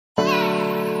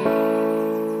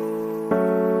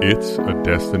It's a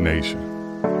destination.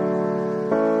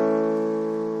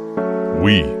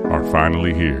 We are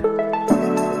finally here.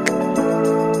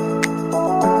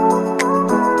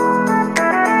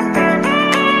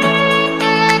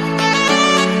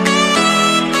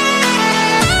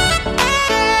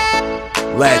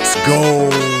 Let's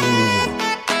go.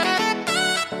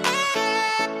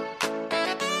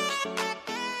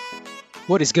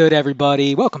 What is good,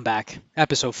 everybody? Welcome back.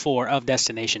 Episode 4 of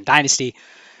Destination Dynasty.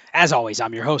 As always,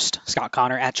 I'm your host, Scott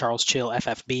Connor, at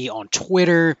CharlesChillFFB on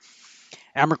Twitter.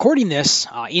 And I'm recording this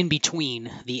in between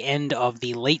the end of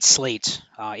the late slate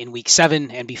in Week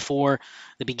 7 and before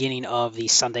the beginning of the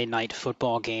Sunday night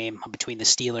football game between the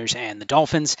Steelers and the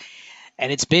Dolphins.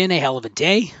 And it's been a hell of a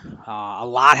day. A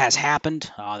lot has happened.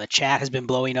 The chat has been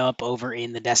blowing up over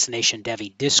in the Destination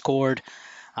Devy Discord.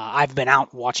 I've been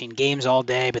out watching games all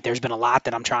day, but there's been a lot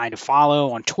that I'm trying to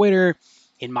follow on Twitter,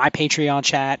 in my Patreon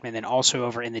chat, and then also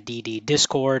over in the DD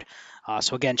Discord.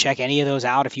 So again, check any of those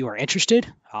out if you are interested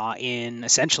in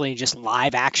essentially just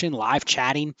live action, live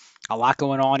chatting. A lot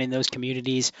going on in those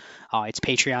communities. It's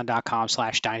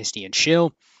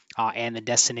patreon.com/dynastyandchill and the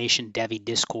Destination Devy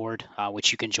Discord,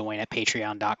 which you can join at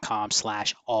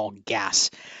patreon.com/allgas.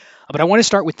 But I want to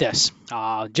start with this,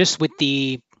 just with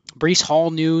the Breece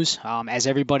Hall news. As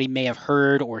everybody may have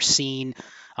heard or seen,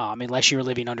 unless you're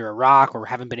living under a rock or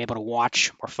haven't been able to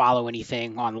watch or follow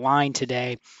anything online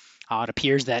today, it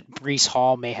appears that Breece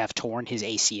Hall may have torn his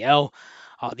ACL.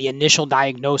 The initial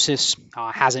diagnosis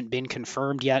hasn't been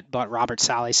confirmed yet, but Robert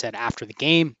Saleh said after the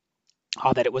game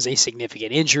that it was a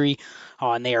significant injury,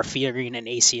 and they are fearing an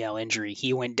ACL injury.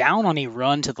 He went down on a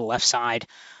run to the left side,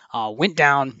 went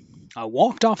down,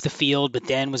 walked off the field, but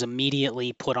then was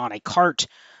immediately put on a cart,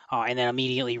 and then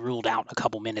immediately ruled out a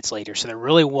couple minutes later. So there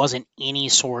really wasn't any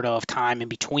sort of time in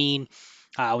between.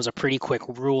 It was a pretty quick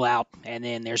rule out, and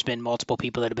then there's been multiple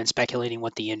people that have been speculating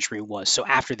what the injury was. So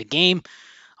after the game,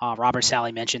 Robert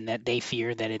Saleh mentioned that they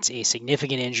fear that it's a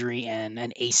significant injury and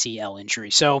an ACL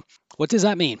injury. So what does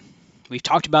that mean? We've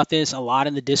talked about this a lot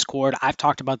in the Discord. I've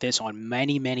talked about this on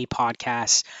many, many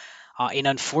podcasts. And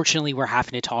unfortunately, we're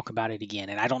having to talk about it again.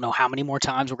 And I don't know how many more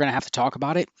times we're going to have to talk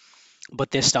about it,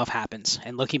 but this stuff happens.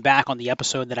 And looking back on the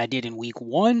episode that I did in Week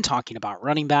 1, talking about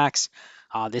running backs,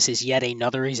 this is yet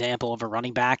another example of a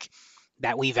running back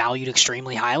that we valued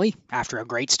extremely highly after a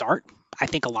great start. I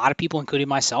think a lot of people, including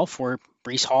myself, were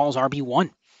Breece Hall's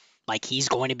RB1. Like, he's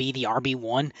going to be the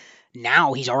RB1.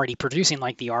 Now he's already producing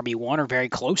like the RB1 or very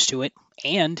close to it.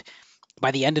 And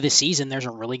by the end of the season, there's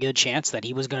a really good chance that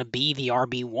he was going to be the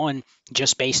RB1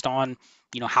 just based on,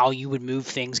 how you would move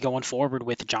things going forward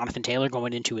with Jonathan Taylor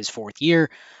going into his 4th year,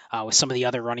 with some of the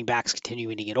other running backs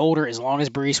continuing to get older. As long as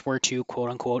Breece were to, quote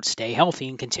unquote, stay healthy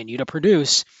and continue to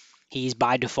produce, he's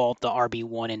by default the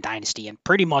RB1 in Dynasty, and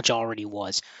pretty much already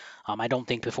was. I don't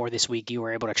think before this week you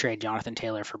were able to trade Jonathan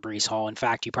Taylor for Breece Hall. In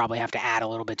fact, you probably have to add a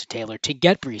little bit to Taylor to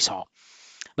get Breece Hall.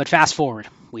 But fast forward,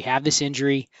 we have this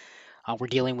injury. We're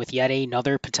dealing with yet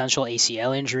another potential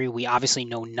ACL injury. We obviously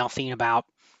know nothing about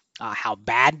how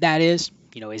bad that is.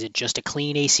 Is it just a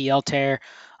clean ACL tear?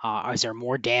 Is there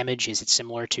more damage? Is it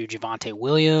similar to Javonte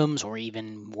Williams or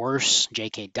even worse,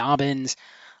 J.K. Dobbins?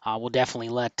 We'll definitely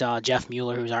let Jeff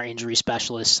Mueller, who's our injury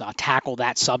specialist, tackle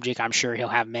that subject. I'm sure he'll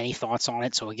have many thoughts on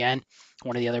it. So again,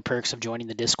 one of the other perks of joining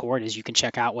the Discord is you can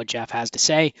check out what Jeff has to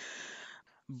say.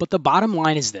 But the bottom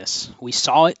line is this. We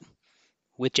saw it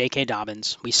with J.K.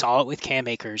 Dobbins. We saw it with Cam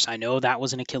Akers. I know that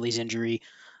was an Achilles injury.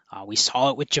 We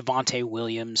saw it with Javonte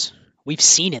Williams. We've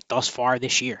seen it thus far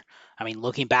this year. I mean,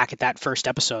 looking back at that first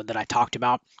episode that I talked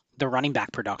about, the running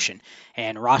back production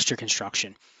and roster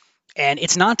construction. And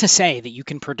it's not to say that you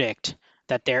can predict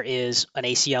that there is an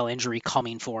ACL injury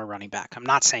coming for a running back. I'm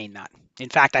not saying that. In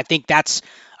fact, I think that's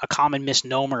a common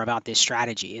misnomer about this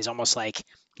strategy, is almost like,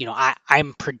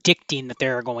 I'm predicting that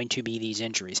there are going to be these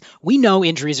injuries. We know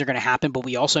injuries are going to happen, but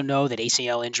we also know that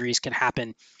ACL injuries can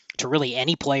happen to really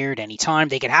any player at any time.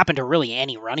 They can happen to really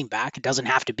any running back. It doesn't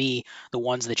have to be the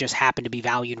ones that just happen to be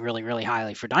valued really, really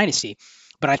highly for Dynasty.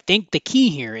 But I think the key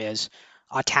here is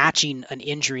attaching an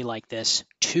injury like this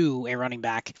to a running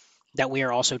back that we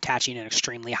are also attaching an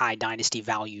extremely high Dynasty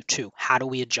value to. How do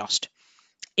we adjust?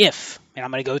 And I'm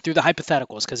going to go through the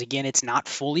hypotheticals because, again, it's not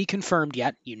fully confirmed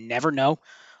yet. You never know.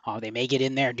 They may get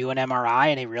in there, do an MRI,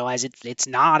 and they realize it's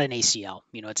not an ACL.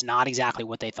 It's not exactly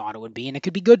what they thought it would be, and it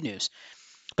could be good news.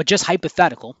 But just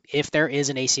hypothetical, if there is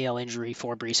an ACL injury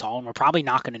for Breece Hall, and we're probably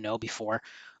not going to know before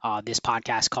this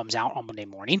podcast comes out on Monday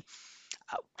morning,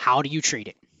 how do you treat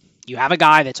it? You have a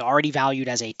guy that's already valued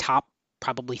as a top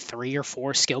probably 3 or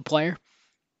 4 skill player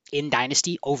in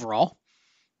Dynasty overall.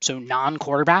 So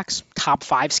non-quarterbacks, top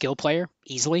 5 skill player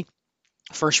easily.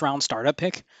 first round startup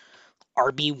pick,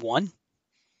 RB1,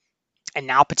 and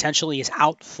now potentially is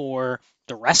out for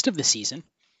the rest of the season.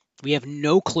 We have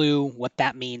no clue what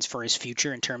that means for his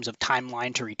future in terms of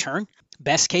timeline to return.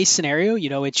 Best case scenario,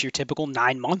 it's your typical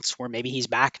 9 months where maybe he's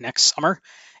back next summer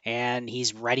and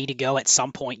he's ready to go at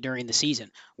some point during the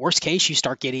season. Worst case, you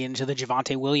start getting into the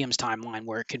Javonte Williams timeline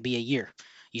where it could be a year.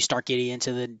 You start getting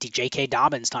into the J.K.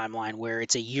 Dobbins timeline where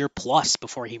it's a year plus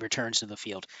before he returns to the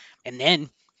field. And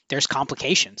then there's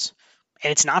complications.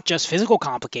 And it's not just physical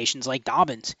complications like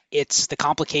Dobbins. It's the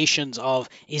complications of,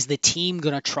 is the team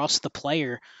going to trust the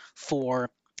player for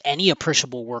any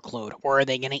appreciable workload, or are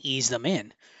they going to ease them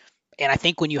in? And I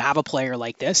think when you have a player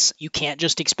like this, you can't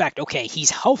just expect, okay, he's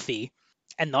healthy,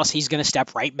 and thus he's going to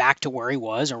step right back to where he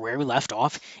was or where we left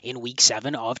off in week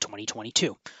 7 of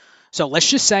 2022. So let's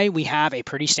just say we have a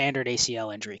pretty standard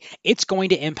ACL injury. It's going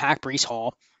to impact Breece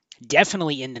Hall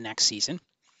definitely in the next season.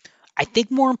 I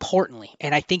think more importantly,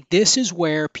 and I think this is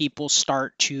where people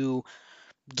start to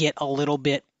get a little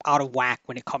bit out of whack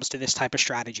when it comes to this type of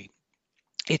strategy.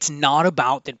 It's not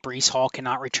about that Breece Hall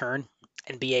cannot return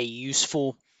and be a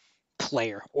useful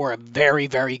player or a very,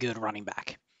 very good running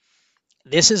back.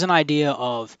 This is an idea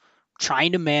of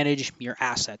trying to manage your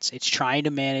assets. It's trying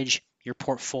to manage your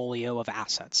portfolio of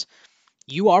assets.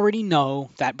 You already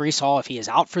know that Breece Hall, if he is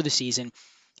out for the season,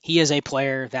 he is a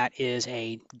player that is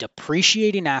a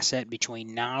depreciating asset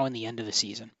between now and the end of the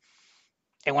season.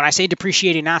 And when I say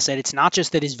depreciating asset, it's not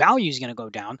just that his value is going to go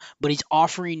down, but he's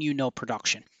offering you no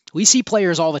production. We see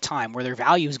players all the time where their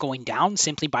value is going down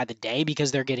simply by the day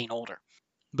because they're getting older.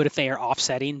 But if they are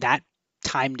offsetting that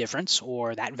time difference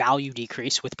or that value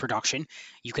decrease with production,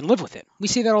 you can live with it. We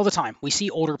see that all the time. We see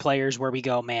older players where we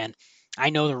go, man, I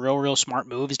know the real smart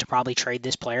move is to probably trade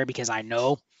this player because I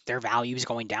know their value is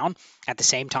going down. At the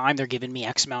same time, they're giving me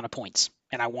X amount of points,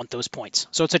 and I want those points.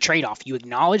 So it's a trade-off. You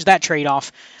acknowledge that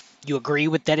trade-off. You agree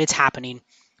with that it's happening,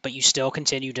 but you still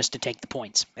continue just to take the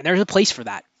points. And there's a place for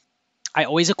that. I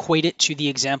always equate it to the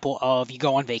example of you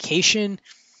go on vacation,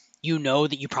 you know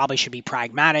that you probably should be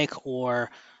pragmatic or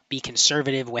be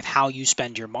conservative with how you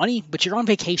spend your money, but you're on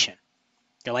vacation.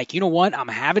 You're like, you know what? I'm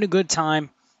having a good time.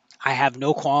 I have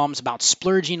no qualms about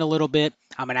splurging a little bit.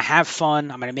 I'm going to have fun.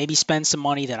 I'm going to maybe spend some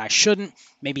money that I shouldn't,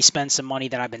 maybe spend some money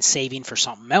that I've been saving for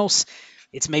something else.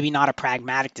 It's maybe not a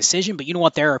pragmatic decision, but you know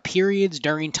what? There are periods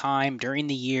during time, during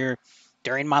the year,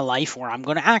 during my life where I'm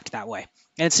going to act that way.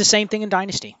 And it's the same thing in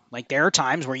Dynasty. Like there are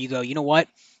times where you go, you know what?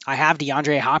 I have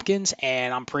DeAndre Hopkins,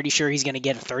 and I'm pretty sure he's going to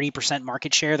get a 30%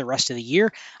 market share the rest of the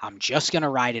year. I'm just going to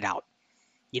ride it out.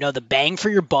 The bang for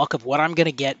your buck of what I'm going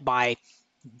to get by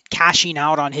cashing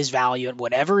out on his value at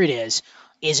whatever it is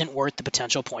isn't worth the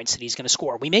potential points that he's going to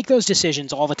score. We make those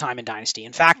decisions all the time in Dynasty.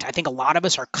 In fact, I think a lot of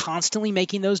us are constantly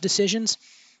making those decisions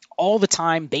all the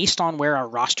time based on where our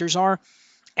rosters are.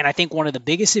 And I think one of the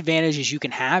biggest advantages you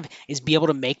can have is be able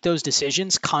to make those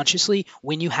decisions consciously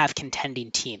when you have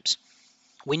contending teams.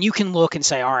 When you can look and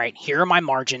say, all right, here are my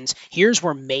margins. Here's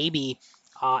where maybe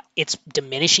it's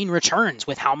diminishing returns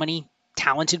with how many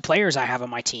talented players I have on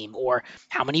my team or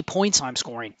how many points I'm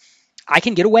scoring. I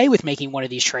can get away with making one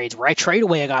of these trades where I trade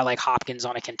away a guy like Hopkins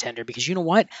on a contender because you know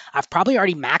what? I've probably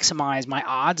already maximized my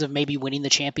odds of maybe winning the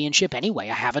championship anyway.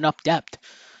 I have enough depth.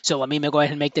 So let me go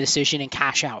ahead and make the decision and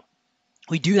cash out.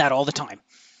 We do that all the time.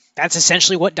 That's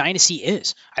essentially what Dynasty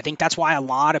is. I think that's why a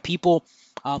lot of people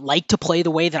like to play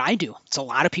the way that I do. It's a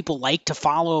lot of people like to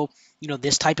follow,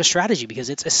 this type of strategy because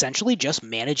it's essentially just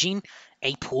managing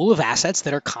a pool of assets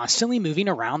that are constantly moving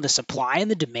around. The supply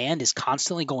and the demand is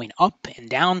constantly going up and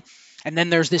down. And then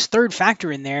there's this third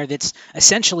factor in there that's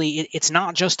essentially, it's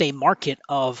not just a market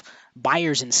of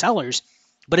buyers and sellers,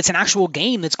 but it's an actual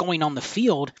game that's going on the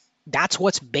field. That's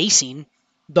what's basing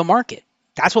the market.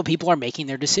 That's what people are making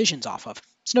their decisions off of.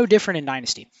 It's no different in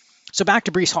Dynasty. So back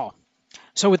to Breece Hall.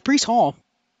 So with Breece Hall,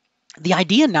 the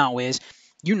idea now is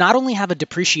you not only have a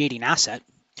depreciating asset,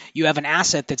 you have an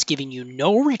asset that's giving you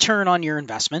no return on your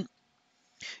investment.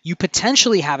 You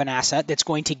potentially have an asset that's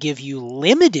going to give you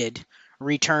limited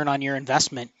return on your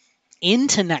investment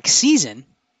into next season.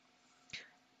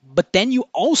 But then you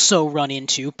also run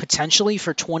into, potentially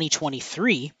for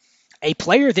 2023, a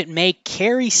player that may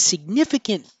carry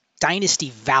significant Dynasty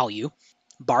value,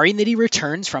 barring that he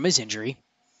returns from his injury,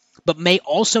 but may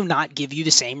also not give you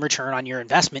the same return on your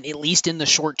investment, at least in the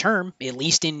short term, at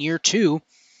least in year 2,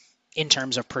 in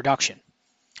terms of production.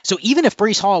 So even if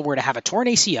Breece Hall were to have a torn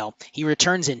ACL, he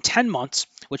returns in 10 months,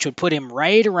 which would put him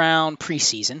right around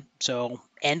preseason, so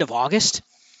end of August.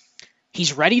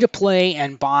 He's ready to play,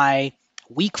 and by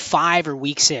week 5 or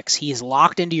week 6, he is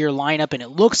locked into your lineup, and it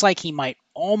looks like he might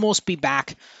almost be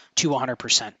back to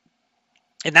 100%.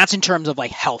 And that's in terms of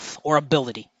like health or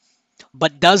ability.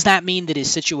 But does that mean that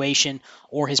his situation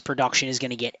or his production is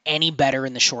going to get any better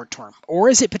in the short term? Or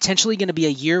is it potentially going to be a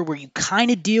year where you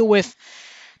kind of deal with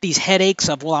these headaches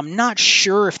of, well, I'm not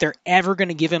sure if they're ever going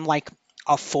to give him like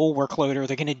a full workload, or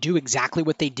they're going to do exactly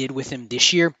what they did with him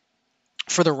this year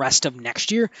for the rest of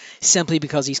next year, simply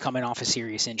because he's coming off a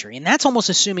serious injury. And that's almost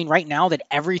assuming right now that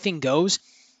everything goes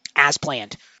as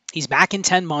planned. He's back in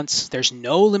 10 months. There's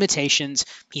no limitations.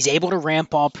 He's able to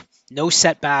ramp up, no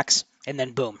setbacks, and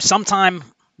then boom. Sometime,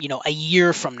 a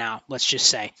year from now, let's just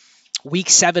say,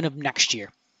 week 7 of next year,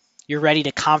 you're ready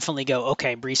to confidently go,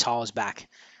 okay, Breece Hall is back.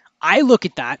 I look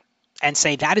at that and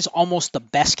say that is almost the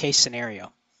best case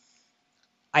scenario.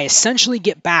 I essentially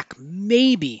get back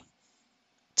maybe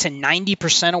to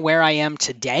 90% of where I am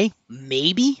today,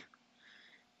 maybe,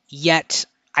 yet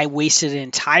I wasted an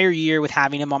entire year with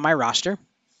having him on my roster.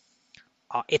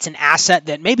 It's an asset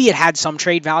that maybe it had some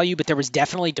trade value, but there was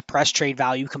definitely depressed trade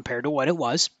value compared to what it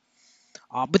was.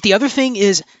 But the other thing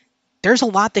is there's a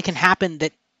lot that can happen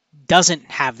that doesn't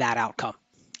have that outcome.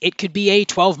 It could be a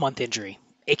 12-month injury.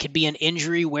 It could be an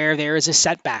injury where there is a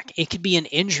setback. It could be an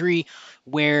injury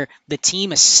where the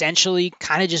team essentially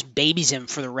kind of just babies him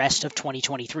for the rest of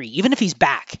 2023. Even if he's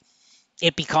back,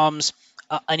 it becomes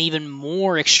an even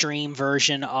more extreme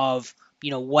version of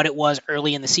what it was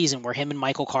early in the season, where him and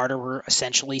Michael Carter were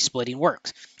essentially splitting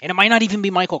works. And it might not even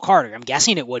be Michael Carter. I'm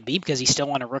guessing it would be because he's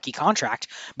still on a rookie contract.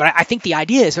 But I think the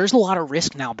idea is there's a lot of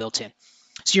risk now built in.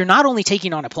 So you're not only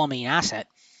taking on a plumbing asset,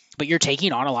 but you're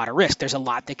taking on a lot of risk. There's a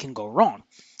lot that can go wrong.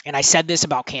 And I said this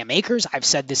about Cam Akers. I've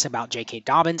said this about J.K.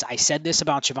 Dobbins. I said this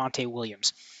about Javonte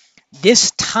Williams. This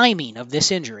timing of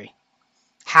this injury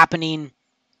happening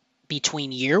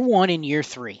between year 1 and year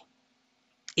 3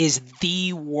 is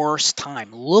the worst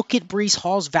time. Look at Breece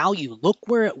Hall's value. Look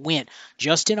where it went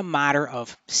just in a matter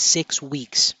of 6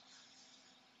 weeks.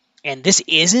 And this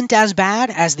isn't as bad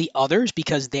as the others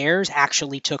because theirs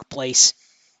actually took place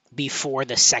before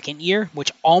the second year,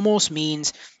 which almost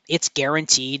means it's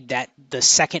guaranteed that the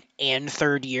second and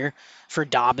third year for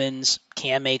Dobbins,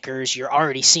 Cam Akers, you're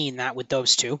already seeing that with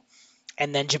those two.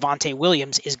 And then Javonte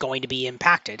Williams is going to be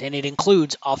impacted. And it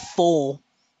includes a full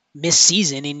missed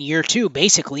season in year 2,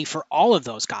 basically, for all of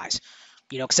those guys.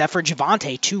 Except for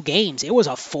Javonte, 2 games. It was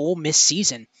a full missed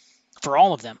season for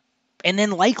all of them. And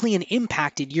then likely an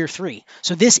impacted year 3.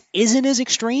 So this isn't as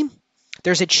extreme.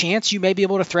 There's a chance you may be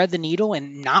able to thread the needle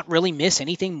and not really miss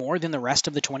anything more than the rest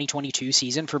of the 2022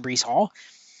 season for Breece Hall.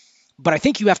 But I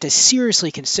think you have to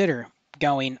seriously consider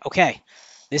going, okay,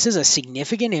 this is a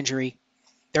significant injury.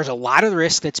 There's a lot of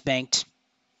risk that's banked.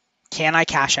 Can I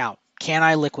cash out? Can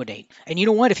I liquidate? And you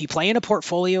know what? If you play in a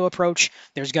portfolio approach,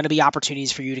 there's going to be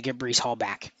opportunities for you to get Breece Hall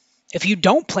back. If you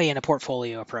don't play in a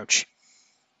portfolio approach,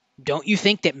 don't you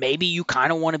think that maybe you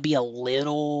kind of want to be a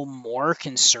little more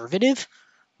conservative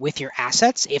with your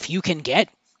assets? If you can get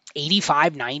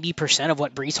 85, 90% of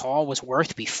what Breece Hall was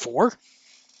worth before,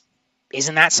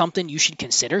 isn't that something you should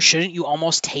consider? Shouldn't you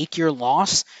almost take your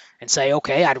loss and say,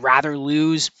 okay, I'd rather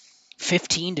lose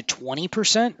 15 to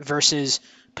 20% versus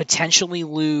potentially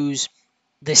lose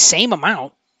the same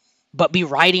amount, but be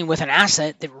riding with an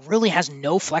asset that really has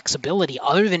no flexibility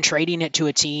other than trading it to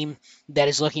a team that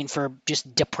is looking for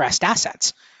just depressed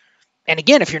assets. And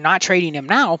again, if you're not trading him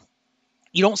now,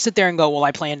 you don't sit there and go, well,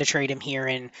 I plan to trade him here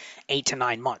in 8 to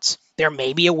 9 months. There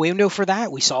may be a window for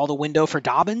that. We saw the window for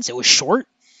Dobbins. It was short.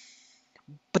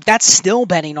 But that's still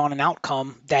betting on an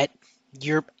outcome that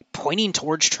you're pointing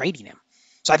towards trading him.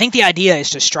 So I think the idea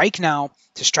is to strike now,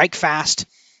 to strike fast.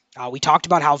 We talked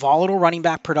about how volatile running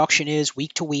back production is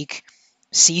week to week,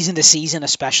 season to season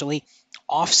especially,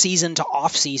 off season to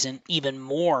off season even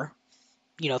more.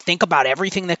 Think about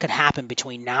everything that could happen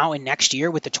between now and next year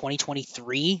with the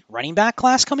 2023 running back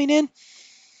class coming in.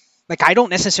 Like, I don't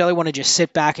necessarily want to just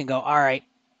sit back and go, all right,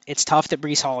 it's tough that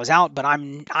Breece Hall is out, but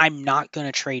I'm not going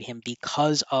to trade him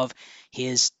because of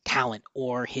his talent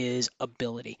or his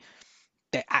ability.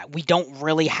 We don't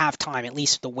really have time, at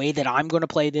least the way that I'm going to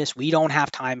play this, we don't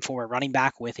have time for a running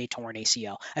back with a torn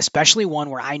ACL, especially one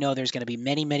where I know there's going to be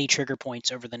many, many trigger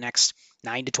points over the next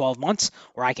 9 to 12 months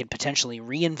where I could potentially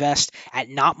reinvest at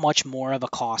not much more of a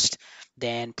cost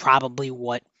than probably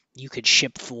what you could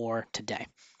ship for today.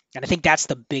 And I think that's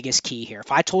the biggest key here.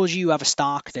 If I told you have a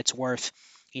stock that's worth,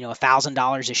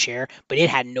 $1,000 a share, but it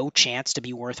had no chance to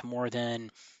be worth more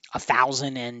than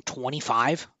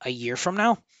 $1,025 a year from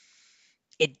now,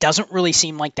 it doesn't really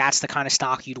seem like that's the kind of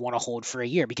stock you'd want to hold for a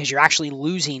year because you're actually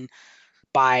losing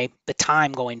by the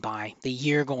time going by, the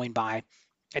year going by,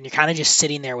 and you're kind of just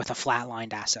sitting there with a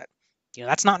flatlined asset.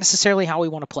 That's not necessarily how we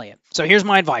want to play it. So here's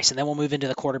my advice, and then we'll move into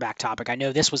the quarterback topic. I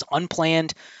know this was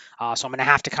unplanned, so I'm going to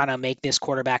have to kind of make this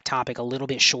quarterback topic a little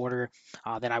bit shorter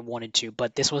than I wanted to,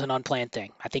 but this was an unplanned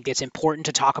thing. I think it's important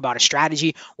to talk about a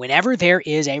strategy whenever there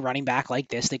is a running back like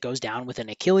this that goes down with an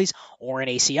Achilles or an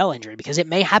ACL injury, because it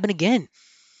may happen again.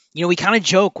 We kind of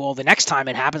joke, well, the next time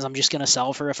it happens, I'm just going to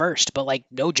sell for a first. But,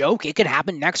 no joke, it could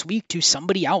happen next week to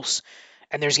somebody else.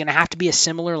 And there's going to have to be a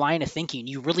similar line of thinking.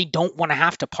 You really don't want to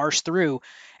have to parse through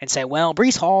and say, well,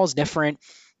 Breece Hall is different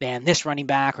than this running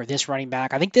back or this running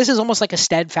back. I think this is almost like a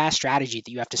steadfast strategy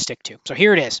that you have to stick to. So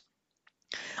here it is.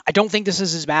 I don't think this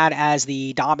is as bad as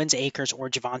the Dobbins, Akers, or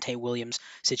Javonte Williams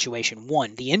situation.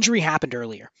 One, the injury happened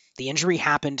earlier. The injury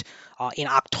happened in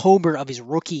October of his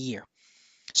rookie year.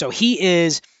 So he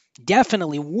is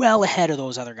definitely well ahead of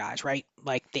those other guys, right?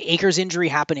 Like the Akers injury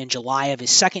happened in July of his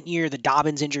second year, the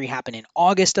Dobbins injury happened in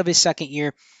August of his second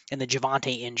year, and the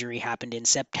Javonte injury happened in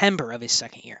September of his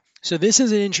second year. So this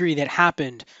is an injury that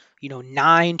happened,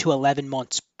 9 to 11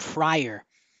 months prior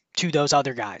to those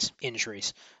other guys'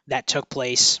 injuries that took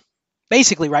place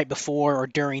basically right before or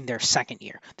during their second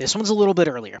year. This one's a little bit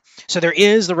earlier. So there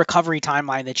is the recovery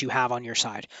timeline that you have on your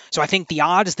side. So I think the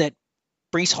odds that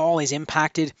Breece Hall is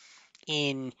impacted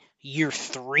in year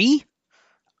 3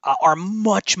 are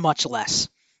much, much less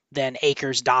than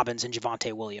Akers, Dobbins, and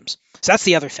Javonte Williams. So that's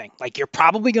the other thing. You're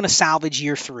probably going to salvage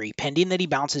year 3, pending that he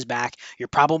bounces back. You're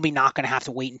probably not going to have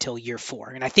to wait until year 4.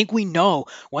 And I think we know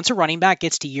once a running back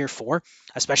gets to year 4,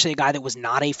 especially a guy that was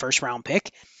not a first-round pick,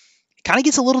 it kind of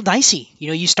gets a little dicey.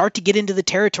 You start to get into the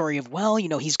territory of, well,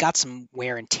 he's got some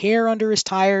wear and tear under his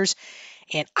tires.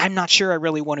 And I'm not sure I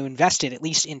really want to invest it, at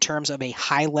least in terms of a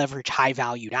high leverage, high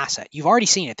valued asset. You've already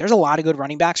seen it. There's a lot of good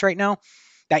running backs right now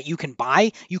that you can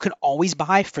buy. You can always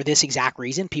buy for this exact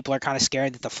reason. People are kind of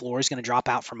scared that the floor is going to drop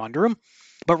out from under them.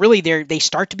 But really, they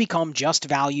start to become just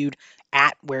valued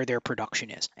at where their production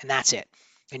is. And that's it.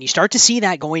 And you start to see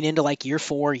that going into year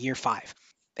 4, year 5.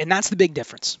 And that's the big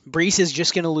difference. Breece is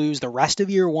just going to lose the rest of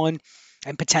year 1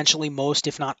 and potentially most,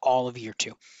 if not all, of year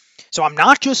 2. So I'm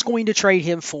not just going to trade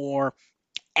him for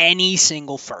any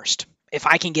single first. If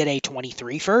I can get a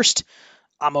 23 first,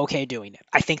 I'm okay doing it.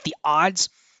 I think the odds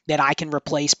that I can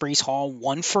replace Breece Hall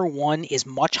 1-for-1 is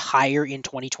much higher in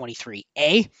 2023.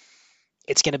 A,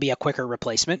 it's going to be a quicker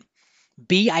replacement.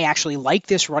 B, I actually like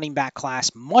this running back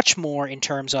class much more in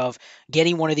terms of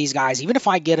getting one of these guys. Even if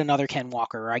I get another Ken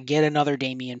Walker or I get another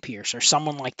Dameon Pierce or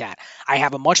someone like that, I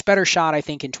have a much better shot, I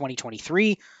think, in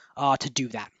 2023 to do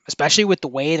that, especially with the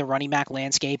way the running back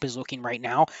landscape is looking right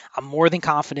now. I'm more than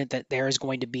confident that there is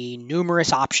going to be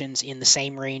numerous options in the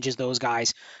same range as those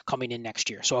guys coming in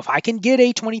next year. So if I can get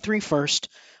a 23 first,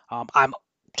 I'm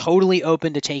totally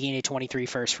open to taking a 23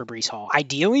 first for Breece Hall.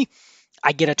 Ideally,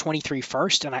 I get a 23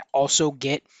 first and I also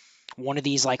get one of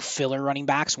these filler running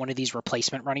backs, one of these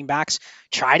replacement running backs.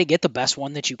 Try to get the best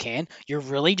one that you can. You're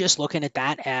really just looking at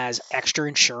that as extra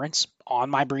insurance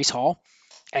on my Breece Hall.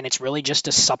 And it's really just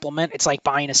a supplement. It's like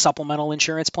buying a supplemental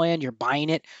insurance plan. You're buying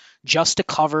it just to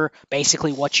cover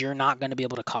basically what you're not going to be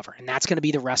able to cover. And that's going to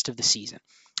be the rest of the season.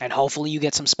 And hopefully you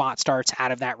get some spot starts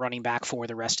out of that running back for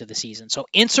the rest of the season. So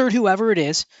insert whoever it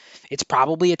is. It's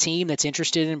probably a team that's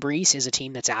interested in Breece is a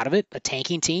team that's out of it, a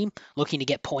tanking team looking to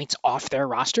get points off their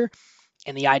roster.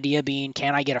 And the idea being,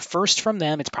 can I get a first from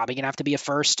them? It's probably going to have to be a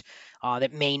first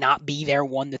that may not be their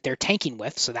one that they're tanking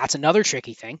with. So that's another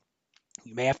tricky thing.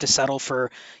 You may have to settle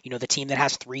for, the team that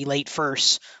has 3 late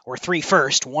firsts or 3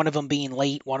 first, one of them being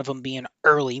late, one of them being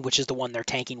early, which is the one they're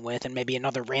tanking with, and maybe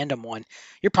another random one.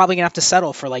 You're probably going to have to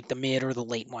settle for the mid or the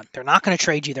late one. They're not going to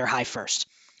trade you their high first.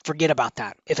 Forget about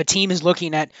that. If a team is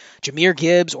looking at Jahmyr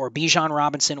Gibbs or Bijan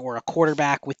Robinson or a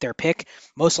quarterback with their pick,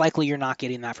 most likely you're not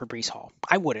getting that for Breece Hall.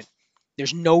 I wouldn't.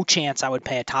 There's no chance I would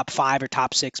pay a top 5 or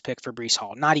top 6 pick for Breece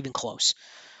Hall. Not even close.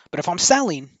 But if I'm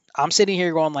selling, I'm sitting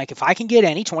here going if I can get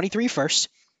any 23 first,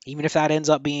 even if that ends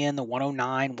up being the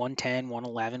 109, 110,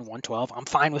 111, 112, I'm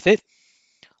fine with it.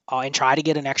 And try to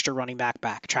get an extra running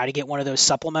back. Try to get one of those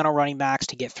supplemental running backs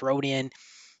to get thrown in.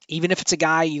 Even if it's a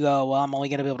guy you go, well, I'm only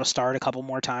going to be able to start a couple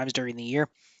more times during the year.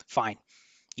 Fine.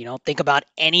 Think about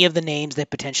any of the names that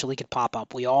potentially could pop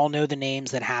up. We all know the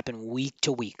names that happen week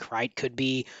to week, right? Could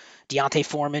be Deontay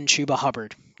Foreman, Chuba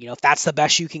Hubbard. If that's the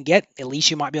best you can get, at least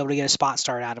you might be able to get a spot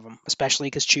start out of them, especially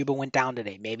because Chuba went down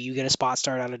today. Maybe you get a spot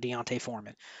start out of Deontay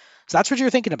Foreman. So that's what you're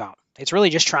thinking about. It's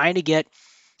really just trying to get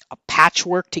a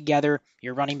patchwork together,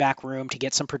 your running back room, to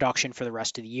get some production for the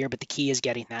rest of the year. But the key is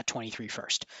getting that 23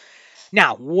 first.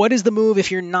 Now, what is the move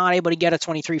if you're not able to get a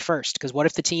 23 first? Because what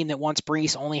if the team that wants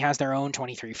Breece only has their own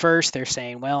 23 first? They're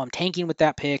saying, well, I'm tanking with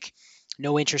that pick.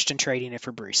 No interest in trading it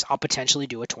for Breece. I'll potentially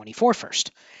do a 24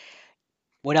 first.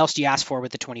 What else do you ask for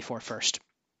with the 24 first?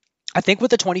 I think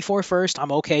with the 24 first,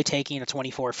 I'm okay taking a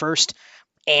 24 first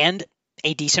and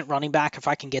a decent running back if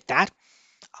I can get that.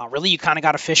 Really, you kind of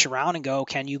got to fish around and go,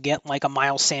 can you get like a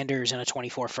Miles Sanders and a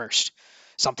 24 first?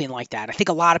 Something like that. I think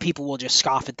a lot of people will just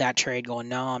scoff at that trade going,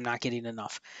 no, I'm not getting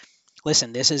enough.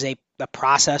 Listen, this is a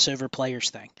process over players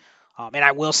thing. And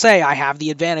I will say I have the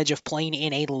advantage of playing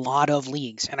in a lot of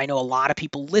leagues. And I know a lot of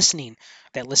people listening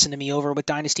that listen to me over with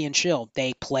Dynasty and Chill,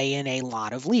 they play in a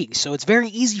lot of leagues. So it's very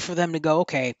easy for them to go,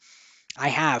 okay, I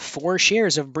have 4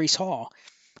 shares of Breece Hall.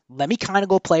 Let me kind of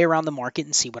go play around the market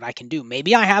and see what I can do.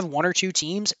 Maybe I have 1 or 2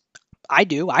 teams. I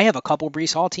do. I have a couple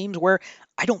Breece Hall teams where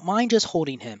I don't mind just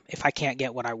holding him if I can't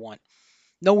get what I want.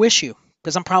 No issue,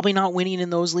 because I'm probably not winning in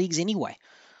those leagues anyway.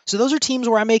 So those are teams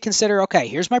where I may consider, okay,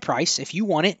 here's my price. If you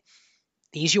want it,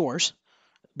 he's yours.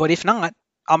 But if not,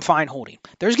 I'm fine holding.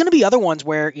 There's going to be other ones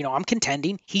where, I'm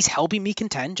contending. He's helping me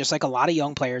contend, just like a lot of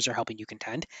young players are helping you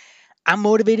contend. I'm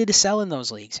motivated to sell in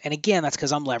those leagues. And again, that's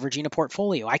because I'm leveraging a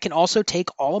portfolio. I can also take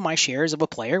all of my shares of a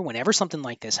player whenever something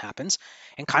like this happens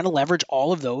and kind of leverage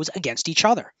all of those against each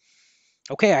other.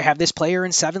 Okay, I have this player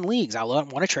in 7 leagues. I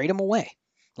want to trade him away.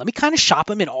 Let me kind of shop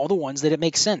him in all the ones that it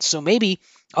makes sense. So maybe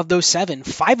of those 7,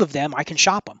 5 of them I can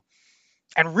shop them.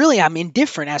 And really, I'm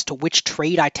indifferent as to which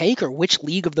trade I take or which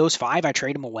league of those 5 I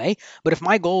trade him away. But if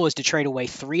my goal is to trade away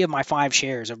 3 of my 5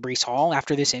 shares of Breece Hall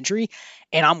after this injury,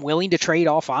 and I'm willing to trade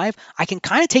all 5, I can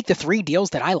kind of take the 3 deals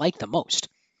that I like the most.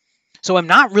 So I'm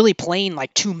not really playing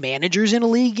like 2 managers in a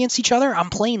league against each other. I'm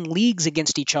playing leagues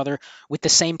against each other with the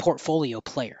same portfolio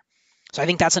player. So I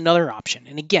think that's another option.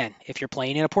 And again, if you're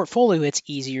playing in a portfolio, it's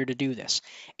easier to do this.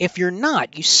 If you're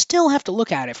not, you still have to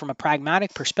look at it from a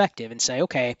pragmatic perspective and say,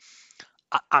 okay,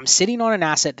 I'm sitting on an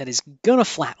asset that is going to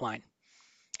flatline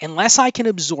unless I can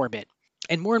absorb it.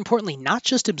 And more importantly, not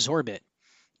just absorb it,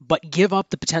 but give up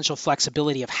the potential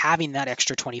flexibility of having that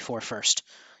extra 24 first.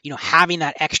 Having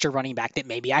that extra running back that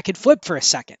maybe I could flip for a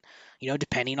second,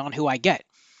 depending on who I get.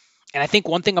 And I think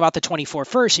one thing about the 24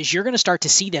 first is you're going to start to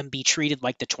see them be treated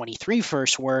like the 23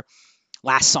 first were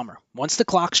last summer. Once the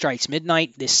clock strikes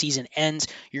midnight, this season ends,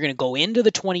 you're going to go into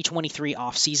the 2023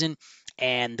 offseason,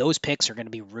 and those picks are going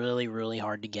to be really, really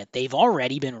hard to get. They've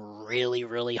already been really,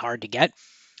 really hard to get,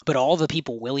 but all the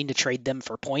people willing to trade them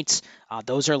for points,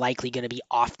 those are likely going to be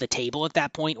off the table at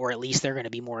that point, or at least they're going to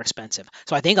be more expensive.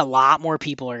 So I think a lot more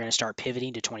people are going to start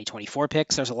pivoting to 2024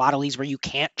 picks. There's a lot of leagues where you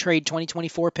can't trade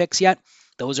 2024 picks yet.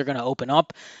 Those are going to open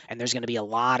up, and there's going to be a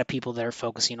lot of people that are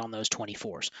focusing on those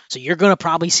 24s. So you're going to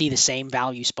probably see the same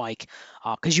value spike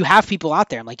because you have people out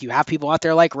there. You have people out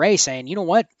there like Ray saying, you know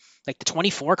what? Like the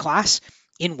 24 class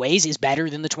in ways is better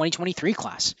than the 2023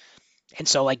 class. And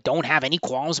so don't have any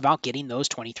qualms about getting those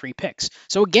 23 picks.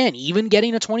 So again, even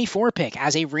getting a 24 pick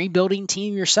as a rebuilding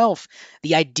team yourself,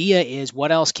 the idea is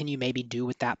what else can you maybe do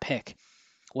with that pick?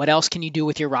 What else can you do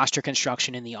with your roster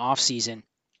construction in the offseason?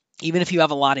 Even if you have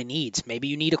a lot of needs, maybe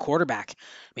you need a quarterback,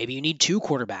 maybe you need 2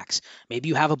 quarterbacks, maybe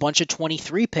you have a bunch of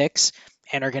 23 picks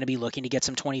and are going to be looking to get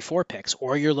some 24 picks,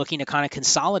 or you're looking to kind of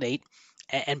consolidate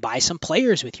and buy some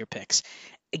players with your picks.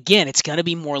 Again, it's going to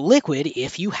be more liquid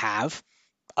if you have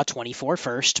a 24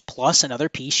 first plus another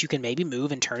piece you can maybe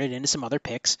move and turn it into some other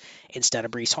picks instead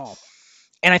of Breece Hall.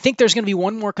 And I think there's going to be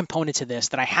one more component to this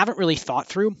that I haven't really thought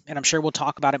through, and I'm sure we'll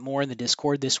talk about it more in the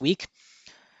Discord this week.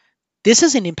 This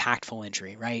is an impactful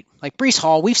injury, right? Like Breece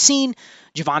Hall, we've seen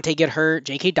Javonte get hurt,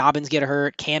 J.K. Dobbins get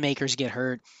hurt, Cam Akers get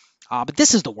hurt, but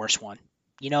this is the worst one.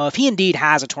 If he indeed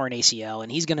has a torn ACL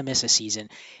and he's going to miss a season,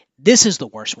 this is the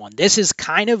worst one. This is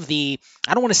kind of I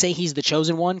don't want to say he's the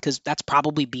chosen one because that's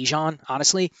probably Bijan,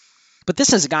 honestly. But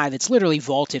this is a guy that's literally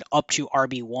vaulted up to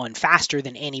RB1 faster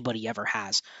than anybody ever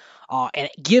has. And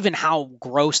given how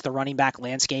gross the running back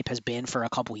landscape has been for a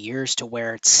couple years to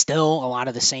where it's still a lot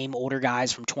of the same older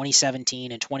guys from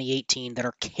 2017 and 2018 that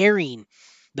are carrying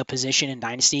the position in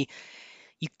Dynasty,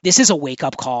 this is a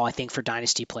wake-up call, I think, for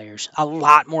Dynasty players. A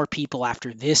lot more people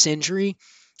after this injury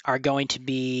are going to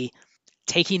be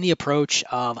taking the approach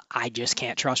of, I just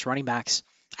can't trust running backs.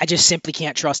 I just simply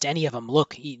can't trust any of them.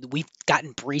 Look, we've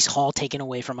gotten Breece Hall taken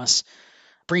away from us.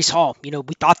 Breece Hall, we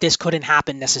thought this couldn't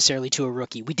happen necessarily to a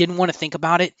rookie. We didn't want to think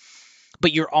about it,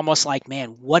 but you're almost like,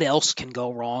 man, what else can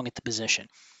go wrong at the position?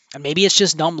 And maybe it's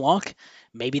just dumb luck.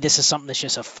 Maybe this is something that's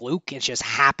just a fluke. It's just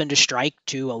happened to strike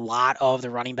to a lot of the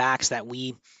running backs that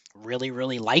we really,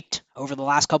 really liked over the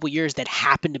last couple years that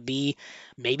happened to be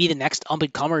maybe the next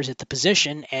up-and-comers at the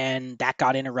position, and that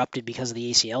got interrupted because of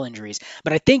the ACL injuries.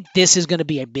 But I think this is going to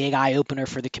be a big eye-opener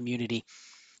for the community.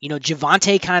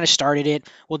 Javonte kind of started it.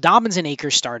 Well, Dobbins and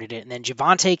Akers started it, and then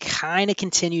Javonte kind of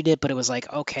continued it, but it was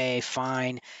like, okay,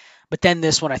 fine. But then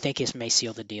this one I think may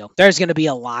seal the deal. There's going to be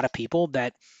a lot of people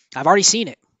that I've already seen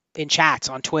it in chats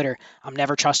on Twitter. I'm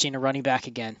never trusting a running back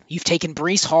again. You've taken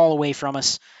Breece Hall away from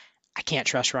us. I can't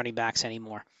trust running backs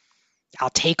anymore. I'll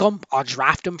take them. I'll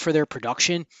draft them for their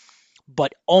production.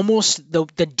 But almost the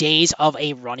days of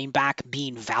a running back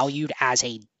being valued as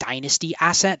a dynasty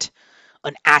asset,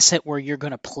 an asset where you're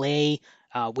going to play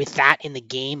with that in the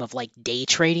game of like day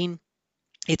trading,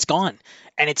 it's gone.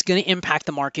 And it's going to impact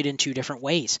the market in two different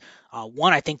ways.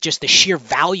 One, I think just the sheer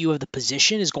value of the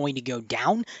position is going to go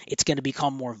down. It's going to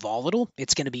become more volatile.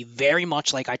 It's going to be very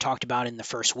much like I talked about in the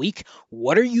first week.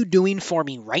 What are you doing for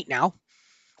me right now?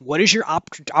 What is your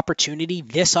opportunity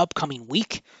this upcoming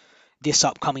week, this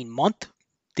upcoming month,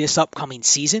 this upcoming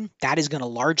season? That is going to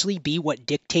largely be what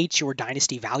dictates your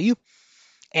dynasty value.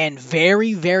 And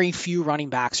very, very few running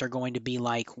backs are going to be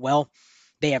like, well,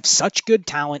 they have such good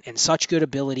talent and such good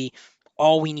ability.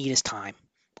 All we need is time.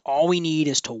 All we need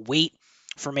is to wait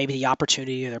for maybe the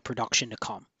opportunity or their production to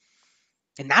come.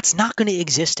 And that's not going to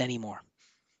exist anymore.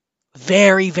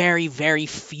 Very, very, very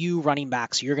few running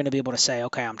backs you're going to be able to say,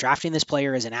 okay, I'm drafting this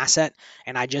player as an asset,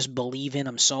 and I just believe in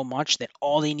them so much that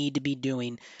all they need to be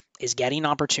doing is getting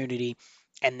opportunity,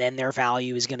 and then their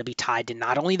value is going to be tied to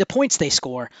not only the points they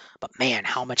score, but man,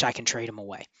 how much I can trade them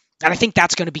away. And I think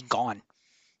that's going to be gone.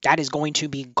 That is going to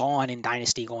be gone in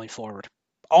Dynasty going forward.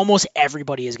 Almost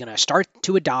everybody is going to start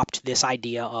to adopt this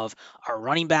idea of our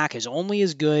running back is only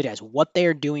as good as what they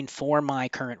are doing for my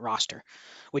current roster,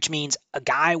 which means a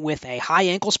guy with a high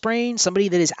ankle sprain, somebody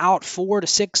that is out 4 to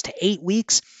 6 to 8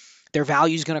 weeks, their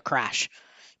value is going to crash.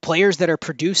 Players that are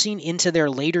producing into their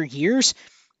later years,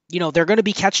 they're going to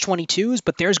be catch-22s,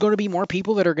 but there's going to be more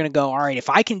people that are going to go, all right, if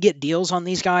I can get deals on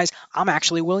these guys, I'm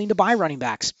actually willing to buy running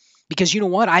backs. Because you know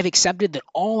what? I've accepted that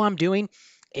all I'm doing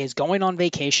is going on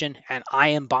vacation and I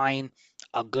am buying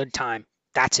a good time.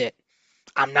 That's it.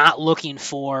 I'm not looking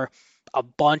for a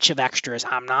bunch of extras.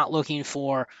 I'm not looking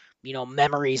for,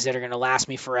 memories that are going to last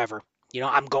me forever.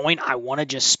 I want to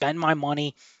just spend my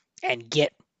money and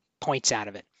get points out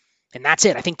of it. And that's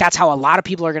it. I think that's how a lot of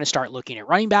people are going to start looking at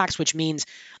running backs, which means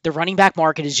the running back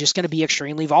market is just going to be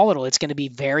extremely volatile. It's going to be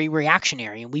very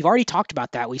reactionary. And we've already talked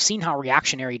about that. We've seen how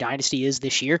reactionary Dynasty is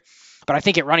this year. But I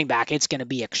think at running back, it's going to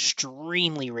be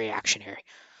extremely reactionary.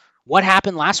 What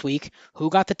happened last week? Who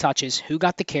got the touches? Who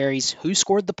got the carries? Who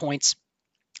scored the points?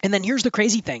 And then here's the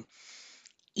crazy thing.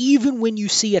 Even when you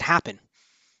see it happen,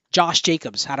 Josh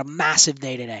Jacobs had a massive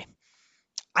day today.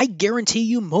 I guarantee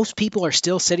you most people are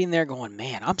still sitting there going,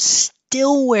 man, I'm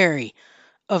still wary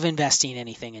of investing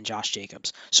anything in Josh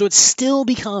Jacobs. So it still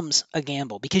becomes a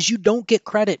gamble because you don't get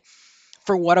credit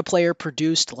for what a player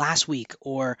produced last week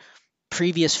or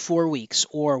previous 4 weeks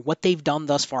or what they've done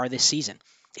thus far this season.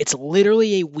 It's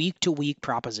literally a week-to-week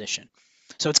proposition.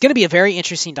 So it's going to be a very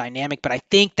interesting dynamic, but I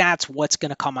think that's what's going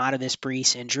to come out of this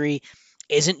Breece injury.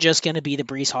 Isn't just going to be the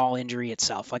Breece Hall injury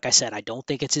itself. Like I said, I don't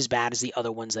think it's as bad as the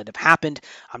other ones that have happened.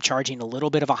 I'm charging a little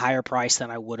bit of a higher price than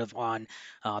I would have on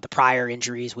the prior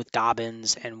injuries with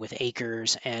Dobbins and with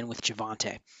Akers and with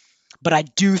Javonte. But I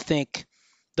do think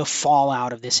the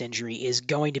fallout of this injury is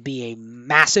going to be a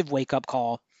massive wake-up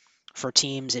call for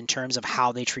teams in terms of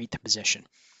how they treat the position.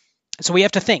 So we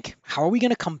have to think, how are we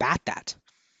going to combat that?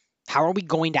 How are we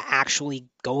going to actually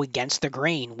go against the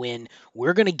grain when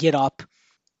we're going to get up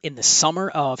in the summer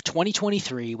of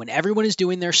 2023, when everyone is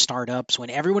doing their startups, when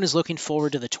everyone is looking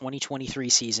forward to the 2023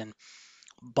 season,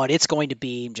 but it's going to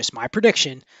be, just my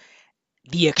prediction,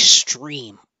 the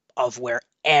extreme of where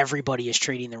everybody is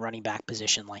treating the running back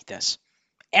position like this.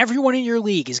 Everyone in your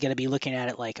league is going to be looking at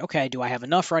it like, okay, do I have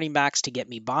enough running backs to get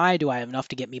me by? Do I have enough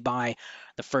to get me by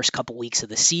the first couple weeks of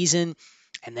the season?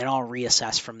 And then I'll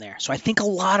reassess from there. So I think a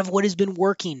lot of what has been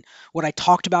working, what I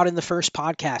talked about in the first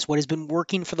podcast, what has been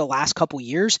working for the last couple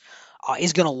years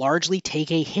is going to largely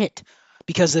take a hit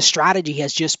because the strategy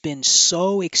has just been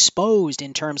so exposed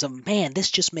in terms of, man,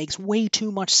 this just makes way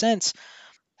too much sense.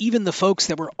 Even the folks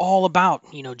that were all about,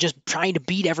 just trying to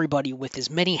beat everybody with as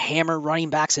many hammer running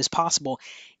backs as possible,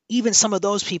 even some of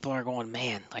those people are going,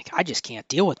 man, I just can't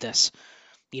deal with this.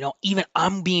 Even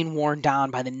I'm being worn down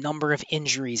by the number of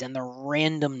injuries and the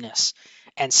randomness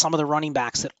and some of the running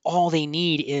backs that all they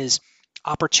need is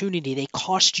opportunity. They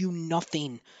cost you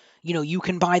nothing. You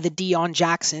can buy the Deion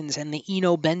Jacksons and the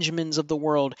Eno Benjamins of the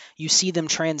world. You see them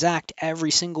transact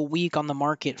every single week on the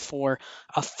market for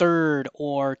a third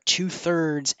or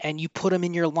 2/3, and you put them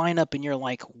in your lineup and you're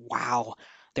like, wow,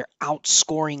 they're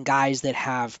outscoring guys that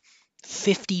have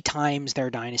 50 times their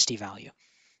dynasty value.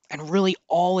 And really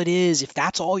all it is, if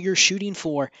that's all you're shooting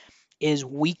for, is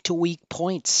week-to-week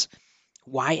points,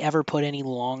 Why ever put any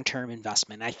long-term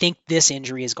investment? I think this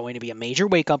injury is going to be a major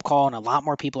wake-up call, and a lot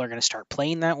more people are going to start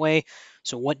playing that way.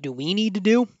 So what do we need to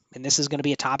do? And this is going to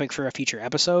be a topic for a future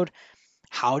episode.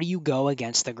 How do you go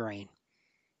against the grain?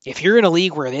 If you're in a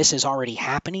league where this is already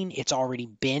happening, it's already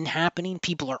been happening,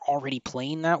 people are already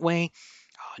playing that way.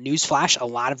 Newsflash, a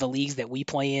lot of the leagues that we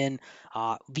play in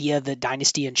via the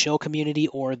Dynasty and Chill community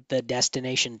or the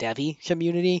Destination Devi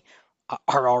community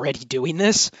are already doing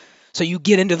this. So you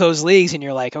get into those leagues and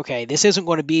you're like, okay, this isn't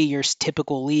going to be your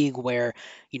typical league where,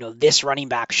 this running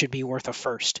back should be worth a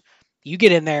first. You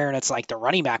get in there and it's like the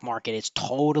running back market is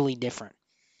totally different.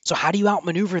 So how do you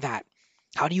outmaneuver that?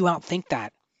 How do you outthink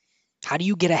that? How do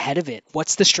you get ahead of it?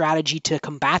 What's the strategy to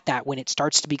combat that when it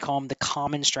starts to become the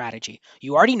common strategy?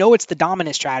 You already know it's the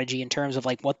dominant strategy in terms of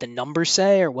like what the numbers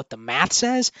say or what the math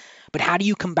says, but how do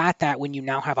you combat that when you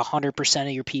now have 100%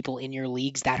 of your people in your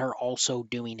leagues that are also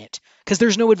doing it? Because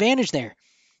there's no advantage there.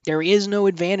 There is no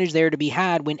advantage there to be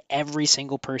had when every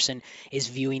single person is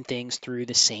viewing things through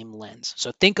the same lens.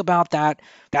 So think about that.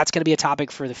 That's going to be a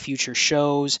topic for the future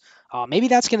shows. Maybe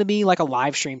that's going to be like a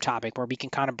live stream topic where we can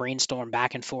kind of brainstorm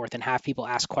back and forth and have people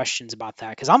ask questions about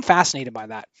that because I'm fascinated by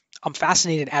that. I'm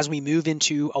fascinated as we move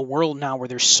into a world now where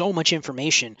there's so much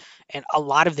information and a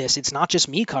lot of this, it's not just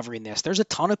me covering this. There's a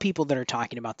ton of people that are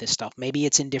talking about this stuff. Maybe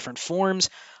it's in different forms,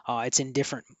 it's in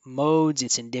different modes,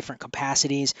 it's in different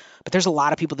capacities, but there's a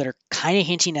lot of people that are kind of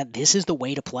hinting that this is the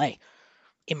way to play.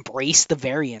 Embrace the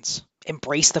variance,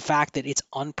 embrace the fact that it's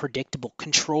unpredictable,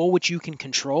 control what you can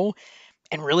control,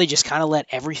 and really just kind of let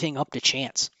everything up to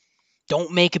chance.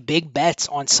 Don't make big bets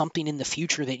on something in the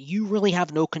future that you really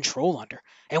have no control under.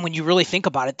 And when you really think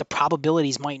about it, the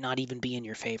probabilities might not even be in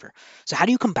your favor. So how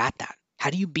do you combat that? How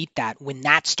do you beat that when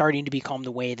that's starting to become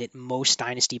the way that most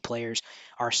Dynasty players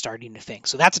are starting to think?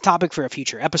 So that's a topic for a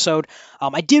future episode.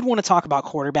 I did want to talk about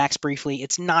quarterbacks briefly.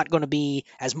 It's not going to be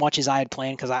as much as I had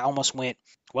planned because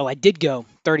I did go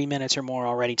 30 minutes or more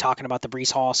already talking about the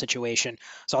Breece Hall situation.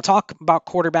 So I'll talk about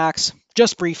quarterbacks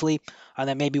just briefly, and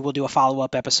then maybe we'll do a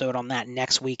follow-up episode on that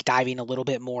next week, diving a little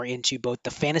bit more into both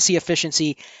the fantasy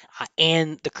efficiency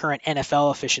and the current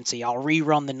NFL efficiency. I'll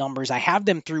rerun the numbers. I have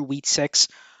them through week 6.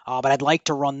 But I'd like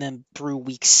to run them through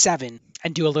week 7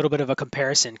 and do a little bit of a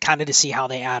comparison, kind of to see how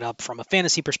they add up from a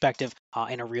fantasy perspective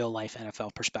and a real-life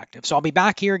NFL perspective. So I'll be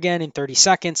back here again in 30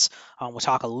 seconds. We'll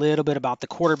talk a little bit about the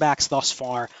quarterbacks thus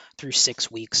far through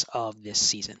 6 weeks of this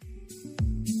season.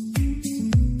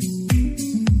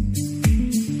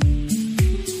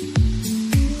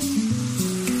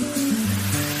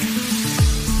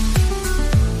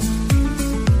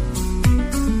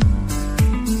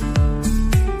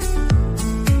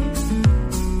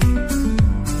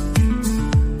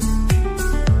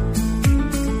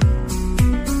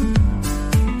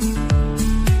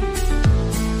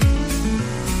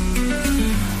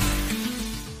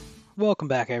 Welcome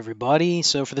back, everybody.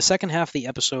 So for the second half of the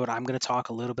episode, I'm going to talk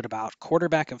a little bit about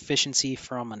quarterback efficiency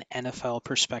from an NFL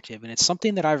perspective. And it's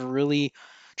something that I've really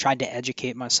tried to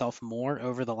educate myself more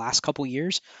over the last couple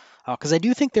years because I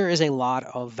do think there is a lot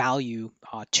of value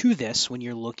to this when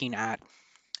you're looking at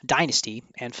Dynasty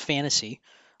and fantasy.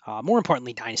 More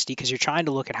importantly, Dynasty, because you're trying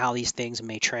to look at how these things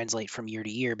may translate from year to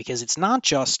year, because it's not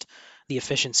just the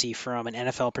efficiency from an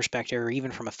NFL perspective or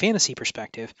even from a fantasy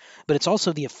perspective, but it's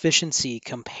also the efficiency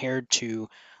compared to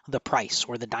the price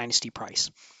or the Dynasty price.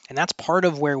 And that's part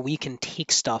of where we can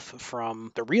take stuff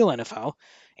from the real NFL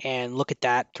and look at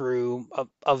that through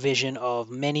a vision of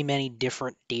many, many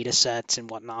different data sets and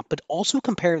whatnot, but also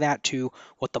compare that to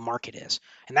what the market is.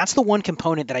 And that's the one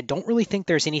component that I don't really think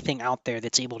there's anything out there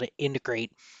that's able to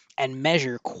integrate and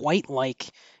measure quite like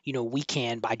we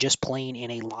can by just playing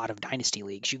in a lot of Dynasty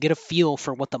leagues. You get a feel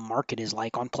for what the market is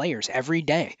like on players every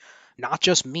day. Not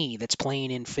just me that's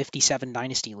playing in 57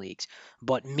 Dynasty leagues,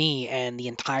 but me and the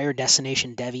entire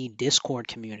Destination Devi Discord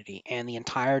community and the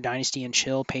entire Dynasty and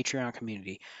Chill Patreon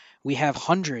community. We have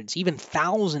hundreds, even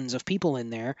thousands of people in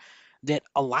there that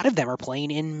a lot of them are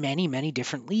playing in many, many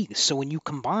different leagues. So when you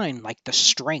combine like the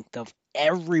strength of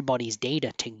everybody's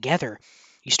data together,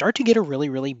 you start to get a really,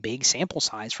 really big sample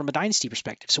size from a Dynasty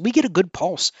perspective. So we get a good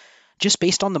pulse just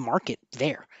based on the market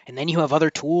there. And then you have other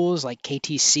tools like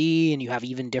KTC, and you have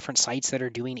even different sites that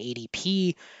are doing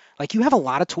ADP. Like you have a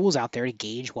lot of tools out there to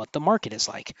gauge what the market is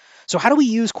like. So how do we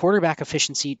use quarterback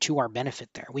efficiency to our benefit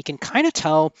there? We can kind of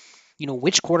tell,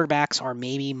 which quarterbacks are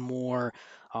maybe more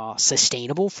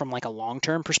sustainable from like a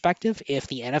long-term perspective. If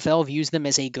the NFL views them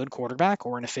as a good quarterback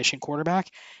or an efficient quarterback,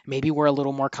 maybe we're a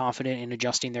little more confident in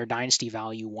adjusting their dynasty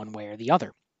value one way or the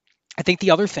other. I think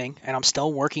the other thing, and I'm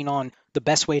still working on the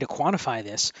best way to quantify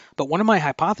this, but one of my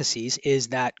hypotheses is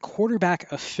that quarterback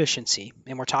efficiency,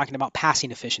 and we're talking about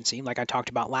passing efficiency, like I talked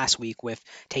about last week with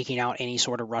taking out any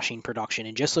sort of rushing production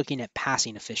and just looking at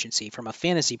passing efficiency from a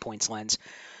fantasy points lens.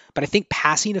 But I think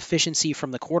passing efficiency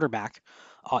from the quarterback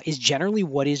is generally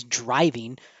what is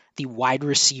driving the wide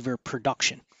receiver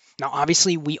production. Now,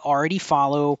 obviously, we already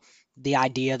follow the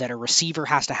idea that a receiver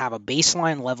has to have a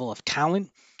baseline level of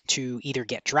talent to either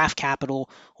get draft capital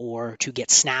or to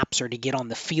get snaps or to get on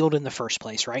the field in the first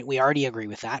place, right? We already agree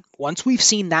with that. Once we've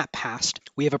seen that passed,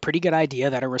 we have a pretty good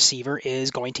idea that a receiver is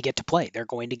going to get to play. They're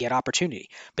going to get opportunity.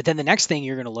 But then the next thing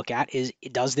you're going to look at is,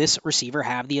 does this receiver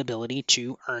have the ability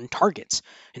to earn targets?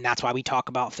 And that's why we talk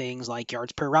about things like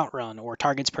yards per route run or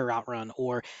targets per route run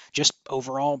or just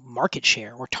overall market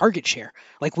share or target share.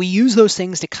 Like we use those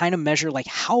things to kind of measure like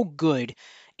how good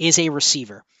is a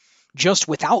receiver just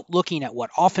without looking at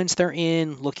what offense they're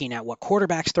in, looking at what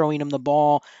quarterback's throwing them the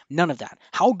ball, none of that.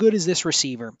 How good is this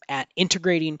receiver at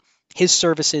integrating his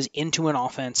services into an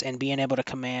offense and being able to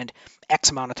command X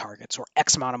amount of targets or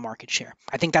X amount of market share?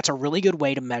 I think that's a really good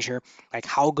way to measure like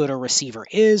how good a receiver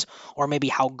is, or maybe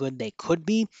how good they could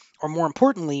be, or more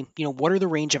importantly, what are the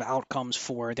range of outcomes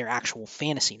for their actual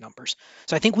fantasy numbers.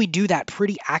 So I think we do that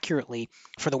pretty accurately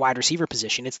for the wide receiver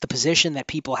position. It's the position that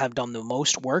people have done the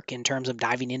most work in terms of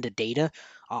diving into data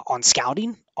on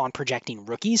scouting, on projecting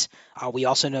rookies. We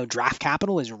also know draft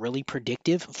capital is really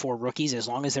predictive for rookies as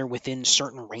long as they're within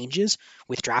certain ranges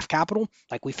with draft capital.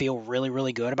 Like we feel really,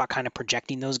 really good about kind of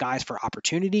projecting those guys for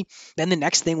opportunity. Then the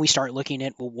next thing we start looking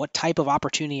at, well, what type of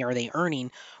opportunity are they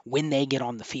earning when they get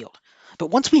on the field? But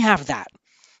once we have that,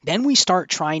 then we start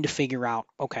trying to figure out,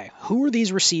 okay, who are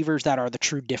these receivers that are the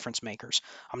true difference makers?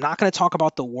 I'm not going to talk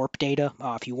about the WARP data.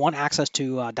 If you want access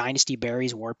to Dynasty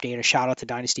Barry's WARP data, shout out to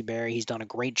Dynasty Barry. He's done a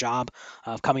great job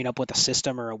of coming up with a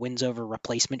system or a wins over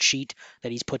replacement sheet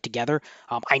that he's put together.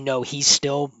 I know he's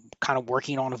still kind of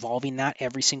working on evolving that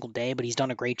every single day, but he's done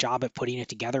a great job at putting it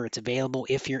together. It's available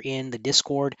if you're in the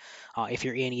Discord, if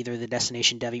you're in either the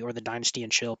Destination Devy or the Dynasty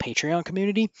and Chill Patreon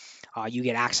community, you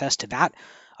get access to that.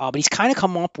 But he's kind of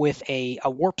come up with a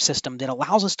warp system that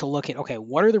allows us to look at, okay,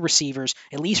 what are the receivers,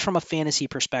 at least from a fantasy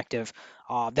perspective,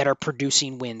 that are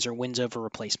producing wins or wins over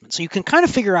replacement. So you can kind of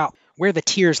figure out where the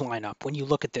tiers line up when you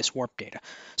look at this warp data.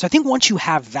 So I think once you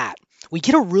have that, we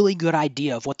get a really good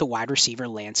idea of what the wide receiver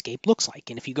landscape looks like.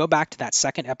 And if you go back to that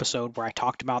second episode where I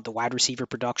talked about the wide receiver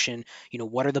production,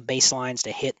 what are the baselines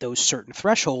to hit those certain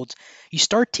thresholds, you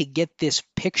start to get this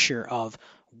picture of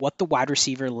what the wide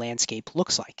receiver landscape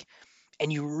looks like.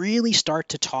 And you really start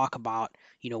to talk about,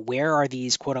 where are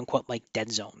these quote unquote like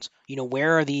dead zones?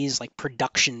 Where are these like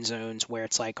production zones where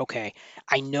it's like, okay,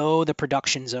 I know the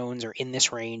production zones are in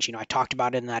this range. I talked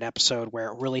about it in that episode where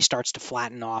it really starts to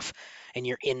flatten off and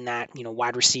you're in that,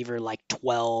 wide receiver like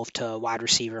 12 to wide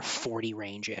receiver 40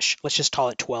 range-ish. Let's just call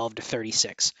it 12 to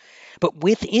 36. But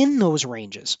within those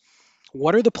ranges,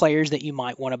 what are the players that you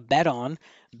might want to bet on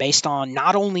based on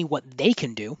not only what they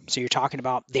can do, so you're talking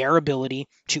about their ability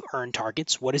to earn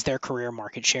targets, what is their career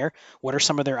market share, what are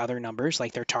some of their other numbers,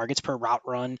 like their targets per route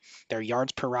run, their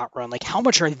yards per route run, like how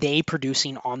much are they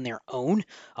producing on their own,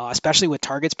 especially with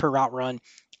targets per route run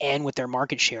and with their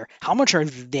market share, how much are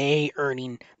they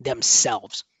earning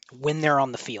themselves when they're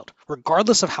on the field,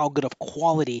 regardless of how good of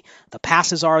quality the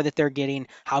passes are that they're getting,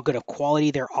 how good of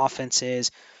quality their offense is,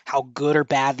 how good or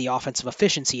bad the offensive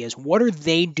efficiency is. What are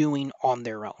they doing on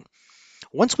their own?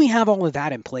 Once we have all of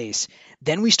that in place,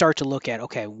 then we start to look at,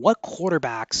 okay, what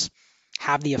quarterbacks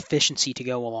have the efficiency to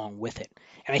go along with it?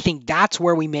 And I think that's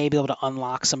where we may be able to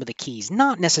unlock some of the keys,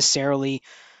 not necessarily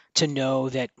to know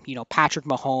that, Patrick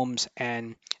Mahomes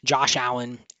and Josh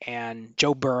Allen and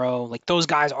Joe Burrow, like those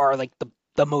guys are like the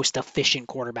most efficient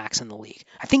quarterbacks in the league.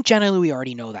 I think generally we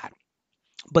already know that.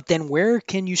 But then where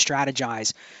can you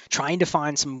strategize trying to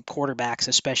find some quarterbacks,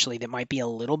 especially that might be a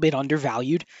little bit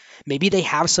undervalued? Maybe they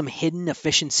have some hidden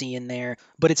efficiency in there,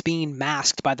 but it's being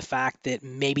masked by the fact that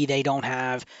maybe they don't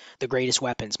have the greatest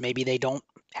weapons. Maybe they don't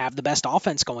have the best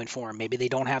offense going for them. Maybe they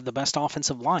don't have the best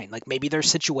offensive line. Like maybe their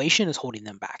situation is holding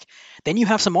them back. Then you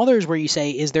have some others where you say,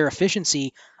 is their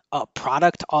efficiency a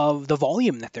product of the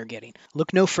volume that they're getting?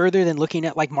 Look no further than looking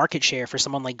at like market share for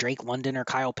someone like Drake London or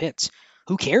Kyle Pitts.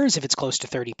 Who cares if it's close to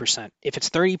 30%? If it's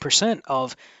 30%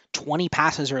 of 20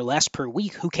 passes or less per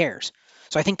week, who cares?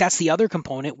 So I think that's the other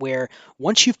component where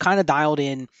once you've kind of dialed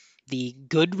in the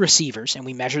good receivers, and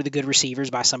we measure the good receivers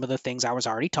by some of the things I was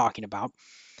already talking about,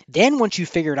 then once you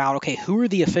figured out, okay, who are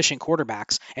the efficient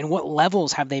quarterbacks and what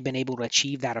levels have they been able to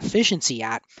achieve that efficiency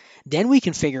at, then we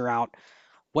can figure out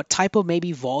what type of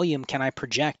maybe volume can I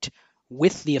project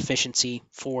with the efficiency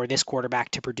for this quarterback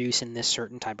to produce in this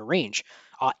certain type of range.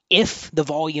 If the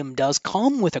volume does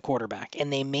come with a quarterback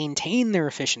and they maintain their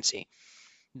efficiency,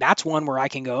 that's one where I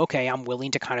can go, okay, I'm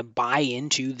willing to kind of buy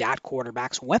into that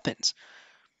quarterback's weapons.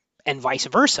 And vice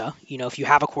versa, if you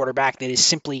have a quarterback that is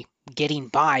simply getting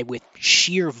by with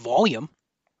sheer volume,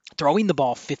 throwing the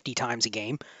ball 50 times a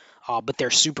game, but they're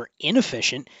super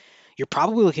inefficient, you're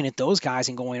probably looking at those guys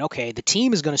and going, okay, the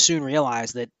team is going to soon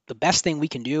realize that the best thing we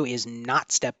can do is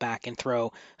not step back and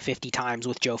throw 50 times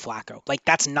with Joe Flacco. Like,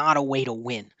 that's not a way to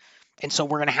win. And so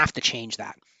we're going to have to change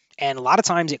that. And a lot of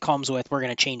times it comes with, we're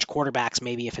going to change quarterbacks.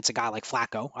 Maybe if it's a guy like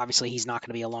Flacco, obviously he's not going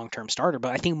to be a long-term starter.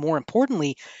 But I think more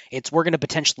importantly, we're going to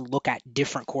potentially look at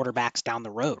different quarterbacks down the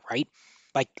road, right?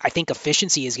 Like, I think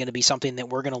efficiency is going to be something that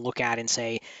we're going to look at and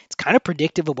say it's kind of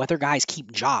predictive of whether guys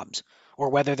keep jobs or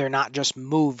whether they're not just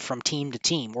moved from team to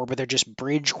team or whether they're just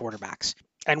bridge quarterbacks.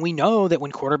 And we know that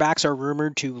when quarterbacks are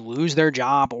rumored to lose their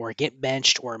job or get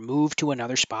benched or move to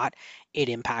another spot, it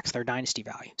impacts their dynasty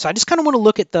value. So I just kind of want to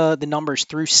look at the numbers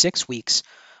through 6 weeks,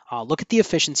 look at the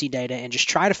efficiency data, and just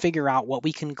try to figure out what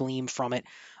we can glean from it.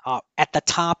 At the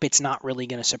top, it's not really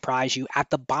going to surprise you.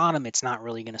 At the bottom, it's not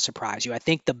really going to surprise you. I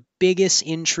think the biggest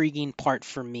intriguing part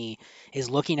for me is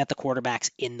looking at the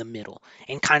quarterbacks in the middle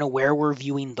and kind of where we're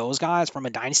viewing those guys from a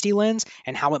dynasty lens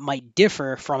and how it might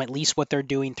differ from at least what they're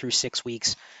doing through 6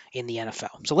 weeks in the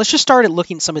NFL. So let's just start at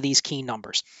looking at some of these key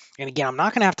numbers. And again, I'm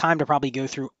not going to have time to probably go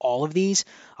through all of these,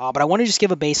 but I want to just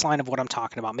give a baseline of what I'm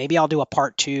talking about. Maybe I'll do a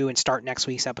part 2 and start next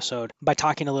week's episode by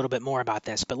talking a little bit more about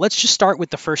this. But let's just start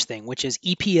with the first thing, which is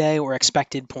EPA, or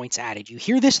expected points added. You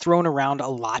hear this thrown around a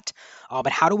lot,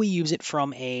 but how do we use it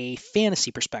from a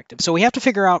fantasy perspective? So we have to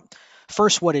figure out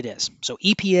first what it is. So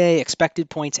EPA, expected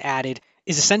points added,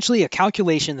 is essentially a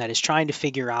calculation that is trying to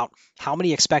figure out how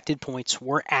many expected points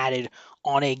were added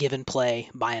on a given play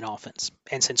by an offense.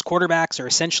 And since quarterbacks are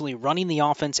essentially running the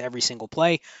offense every single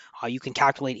play, you can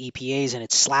calculate EPAs, and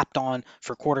it's slapped on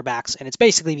for quarterbacks, and it's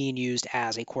basically being used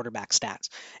as a quarterback stats.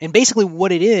 And basically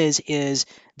what it is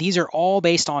these are all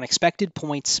based on expected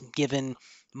points given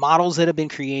models that have been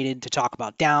created to talk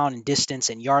about down and distance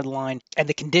and yard line and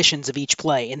the conditions of each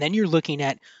play. And then you're looking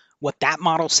at what that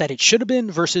model said it should have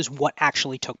been versus what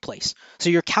actually took place.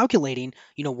 So you're calculating,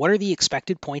 what are the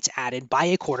expected points added by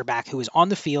a quarterback who is on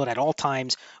the field at all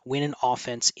times when an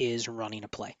offense is running a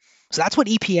play. So that's what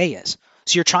EPA is.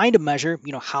 So you're trying to measure,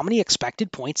 how many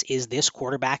expected points is this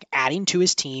quarterback adding to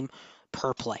his team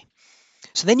per play.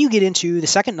 So then you get into the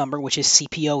second number, which is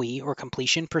CPOE, or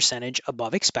completion percentage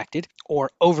above expected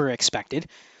or over expected.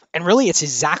 And really, it's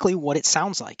exactly what it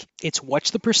sounds like. It's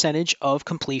what's the percentage of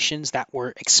completions that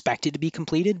were expected to be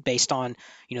completed based on,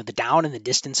 the down and the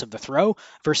distance of the throw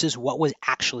versus what was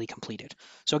actually completed.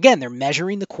 So again, they're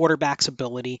measuring the quarterback's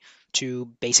ability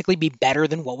to basically be better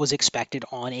than what was expected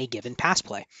on a given pass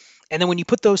play. And then when you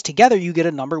put those together, you get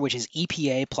a number which is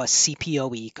EPA plus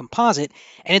CPOE composite.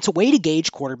 And it's a way to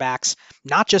gauge quarterbacks,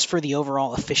 not just for the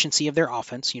overall efficiency of their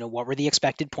offense, what were the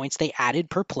expected points they added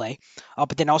per play,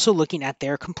 but then also looking at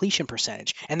their completion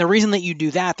percentage. And the reason that you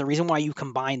do that, the reason why you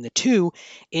combine the two,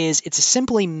 is it's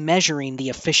simply measuring the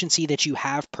efficiency that you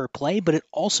have per play, but it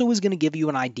also is going to give you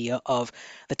an idea of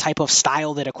the type of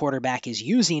style that a quarterback is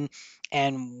using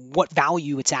and what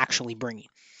value it's actually bringing.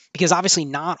 Because obviously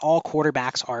not all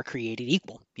quarterbacks are created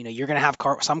equal. You're going to have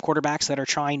some quarterbacks that are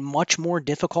trying much more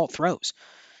difficult throws.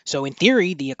 So in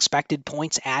theory, the expected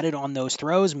points added on those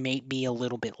throws may be a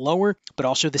little bit lower, but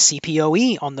also the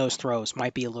CPOE on those throws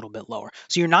might be a little bit lower.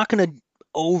 So you're not going to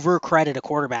over-credit a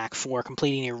quarterback for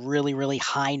completing a really, really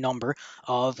high number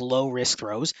of low-risk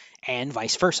throws and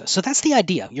vice versa. So that's the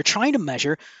idea. You're trying to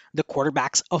measure the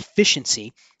quarterback's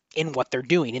efficiency in what they're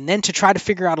doing. And then to try to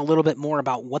figure out a little bit more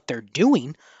about what they're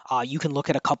doing, you can look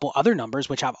at a couple other numbers,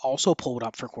 which I've also pulled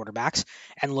up for quarterbacks,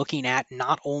 and looking at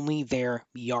not only their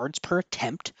yards per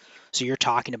attempt. So you're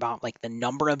talking about like the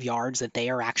number of yards that they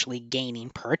are actually gaining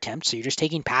per attempt. So you're just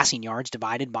taking passing yards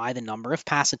divided by the number of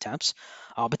pass attempts,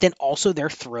 but then also their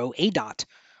throw ADOT,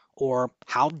 or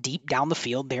how deep down the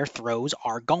field their throws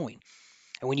are going.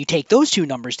 And when you take those two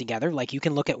numbers together, like you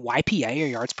can look at YPA, or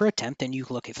yards per attempt, and you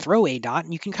can look at throw ADOT,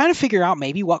 and you can kind of figure out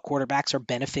maybe what quarterbacks are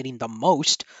benefiting the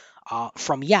most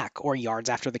from YAC, or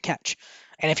yards after the catch.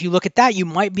 And if you look at that, you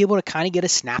might be able to kind of get a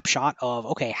snapshot of,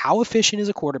 okay, how efficient is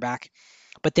a quarterback,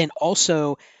 but then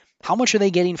also how much are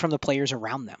they getting from the players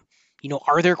around them?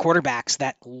 Are there quarterbacks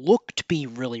that look to be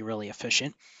really, really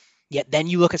efficient? Yet then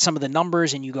you look at some of the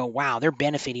numbers and you go, wow, they're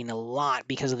benefiting a lot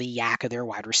because of the YAC of their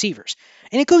wide receivers.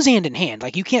 And it goes hand in hand.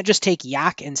 Like, you can't just take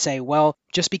YAC and say, well,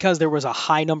 just because there was a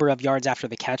high number of yards after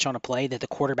the catch on a play, that the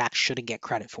quarterback shouldn't get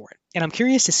credit for it. And I'm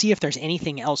curious to see if there's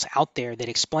anything else out there that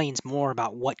explains more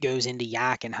about what goes into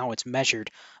yak and how it's measured.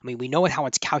 I mean, we know how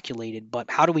it's calculated, but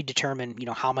how do we determine,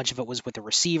 how much of it was with the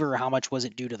receiver or how much was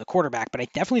it due to the quarterback? But I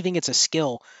definitely think it's a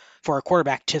skill for a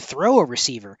quarterback to throw a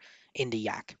receiver into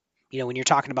yak. When you're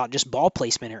talking about just ball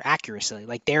placement or accuracy,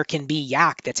 like there can be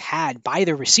yak that's had by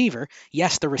the receiver.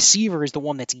 Yes, the receiver is the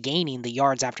one that's gaining the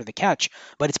yards after the catch,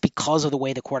 but it's because of the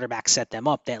way the quarterback set them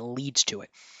up that leads to it.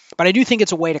 But I do think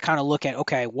it's a way to kind of look at,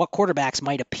 okay, what quarterbacks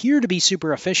might appear to be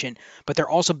super efficient, but they're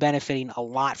also benefiting a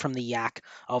lot from the yak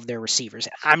of their receivers.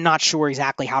 I'm not sure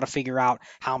exactly how to figure out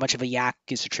how much of a yak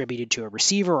gets attributed to a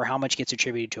receiver or how much gets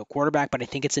attributed to a quarterback, but I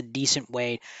think it's a decent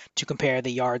way to compare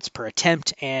the yards per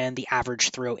attempt and the average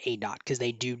throw ADOT because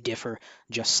they do differ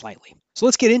just slightly. So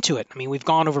let's get into it. I mean, we've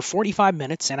gone over 45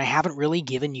 minutes and I haven't really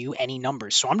given you any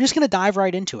numbers. So I'm just going to dive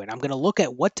right into it. I'm going to look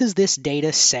at what does this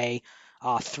data say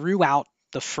throughout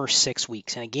the first 6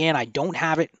 weeks. And again, I don't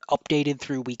have it updated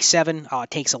through week 7.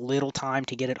 It takes a little time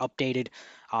to get it updated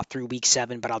through week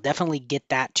 7, but I'll definitely get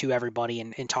that to everybody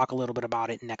and talk a little bit about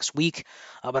it next week.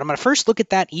 But I'm going to first look at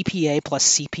that EPA plus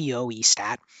CPOE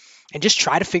stat and just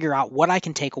try to figure out what I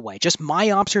can take away. Just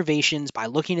my observations by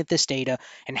looking at this data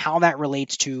and how that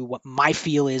relates to what my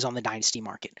feel is on the dynasty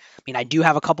market. I mean, I do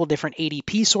have a couple different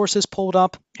ADP sources pulled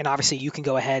up, and obviously you can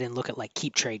go ahead and look at like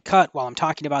Keep Trade Cut while I'm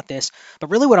talking about this. But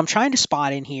really what I'm trying to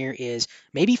spot in here is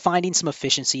maybe finding some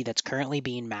efficiency that's currently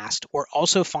being masked, or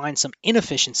also find some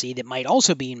inefficiency that might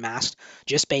also be masked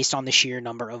just based on the sheer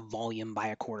number of volume by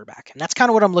a quarterback. And that's kind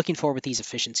of what I'm looking for with these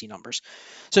efficiency numbers.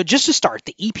 So just to start,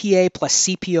 the EPA plus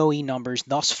CPOE numbers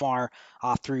thus far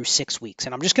through 6 weeks.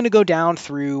 And I'm just going to go down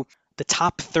through the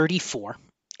top 34.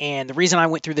 And the reason I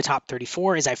went through the top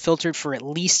 34 is I filtered for at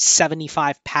least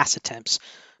 75 pass attempts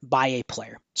by a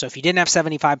player. So if you didn't have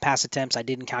 75 pass attempts, I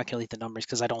didn't calculate the numbers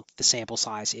because I don't think the sample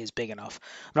size is big enough.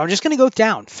 But I'm just going to go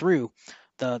down through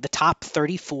the top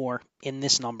 34 in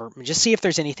this number and just see if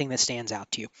there's anything that stands out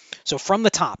to you. So from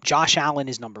the top, Josh Allen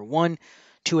is number 1.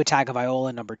 Tua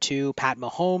Tagovailoa, number 2. Pat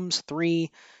Mahomes, 3.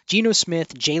 Geno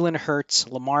Smith, Jalen Hurts,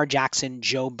 Lamar Jackson,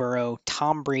 Joe Burrow,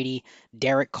 Tom Brady,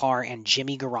 Derek Carr, and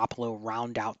Jimmy Garoppolo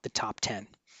round out the top 10.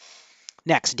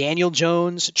 Next, Daniel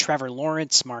Jones, Trevor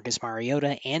Lawrence, Marcus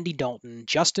Mariota, Andy Dalton,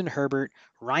 Justin Herbert,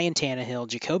 Ryan Tannehill,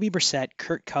 Jacoby Brissett,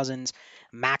 Kirk Cousins,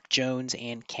 Mac Jones,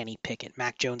 and Kenny Pickett.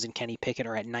 Mac Jones and Kenny Pickett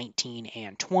are at 19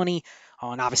 and 20.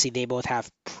 And obviously, they both have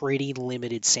pretty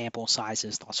limited sample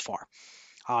sizes thus far.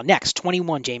 Next,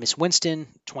 21, Jameis Winston.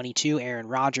 22, Aaron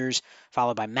Rodgers,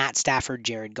 followed by Matt Stafford,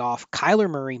 Jared Goff, Kyler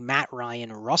Murray, Matt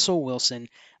Ryan, Russell Wilson,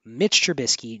 Mitch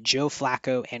Trubisky, Joe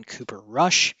Flacco, and Cooper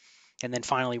Rush. And then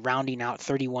finally, rounding out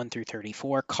 31 through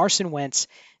 34, Carson Wentz,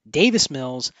 Davis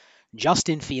Mills,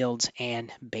 Justin Fields, and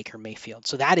Baker Mayfield.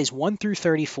 So that is 1 through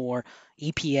 34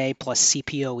 EPA plus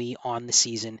CPOE on the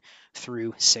season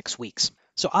through 6 weeks.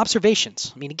 So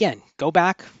observations. I mean, again, go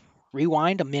back,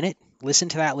 rewind a minute, listen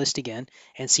to that list again,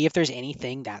 and see if there's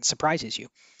anything that surprises you.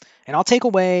 And I'll take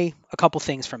away a couple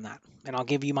things from that, and I'll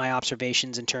give you my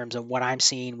observations in terms of what I'm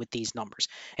seeing with these numbers.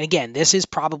 And again, this is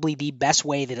probably the best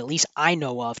way that at least I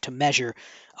know of to measure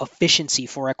efficiency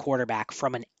for a quarterback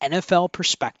from an NFL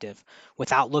perspective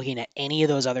without looking at any of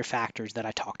those other factors that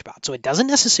I talked about. So it doesn't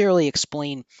necessarily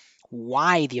explain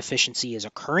why the efficiency is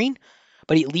occurring,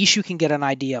 but at least you can get an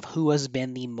idea of who has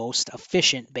been the most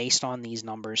efficient based on these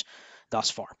numbers thus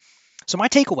far. So my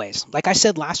takeaways, like I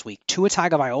said last week, Tua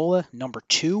Tagovailoa, number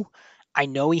 2. I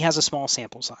know he has a small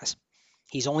sample size.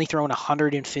 He's only thrown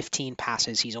 115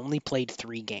 passes. He's only played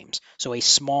 3 games, so a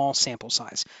small sample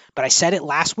size. But I said it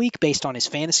last week based on his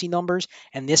fantasy numbers,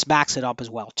 and this backs it up as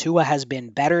well. Tua has been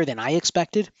better than I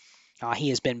expected. He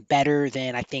has been better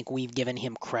than I think we've given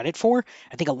him credit for.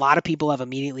 I think a lot of people have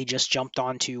immediately just jumped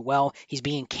onto, well, he's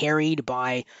being carried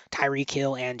by Tyreek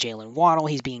Hill and Jalen Waddle.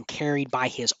 He's being carried by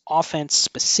his offense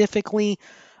specifically.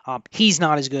 He's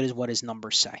not as good as what his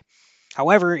numbers say.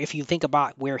 However, if you think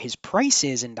about where his price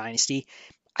is in Dynasty,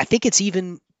 I think it's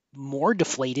even more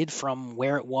deflated from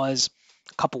where it was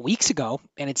a couple weeks ago,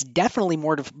 and it's definitely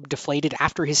more deflated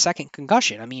after his second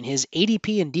concussion. I mean, his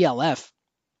ADP in DLF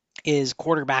is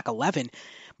quarterback 11,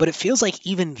 but it feels like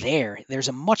even there's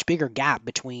a much bigger gap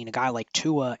between a guy like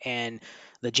Tua and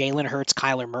the Jalen Hurts,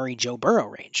 Kyler Murray, Joe Burrow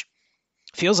range.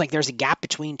 Feels like there's a gap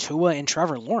between Tua and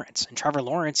Trevor Lawrence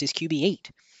is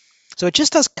QB8. So it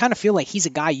just does kind of feel like he's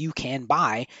a guy you can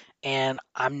buy, and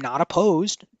I'm not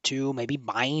opposed to maybe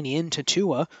buying into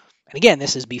Tua. And again,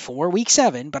 this is before week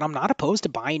 7, but I'm not opposed to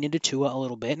buying into Tua a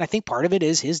little bit. And I think part of it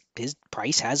is his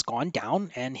price has gone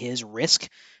down and his risk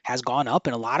has gone up.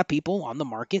 And a lot of people on the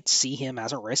market see him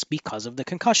as a risk because of the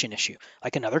concussion issue.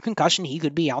 Like another concussion, he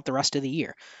could be out the rest of the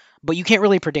year. But you can't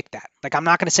really predict that. Like, I'm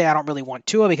not going to say I don't really want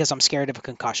Tua because I'm scared of a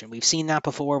concussion. We've seen that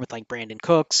before with like Brandon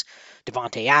Cooks,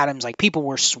 Devontae Adams. Like, people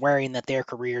were swearing that their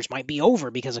careers might be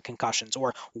over because of concussions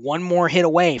or one more hit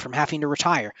away from having to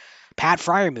retire. Pat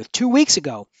Freiermuth, 2 weeks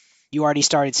ago, you already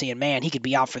started saying, man, he could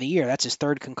be out for the year. That's his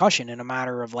third concussion in a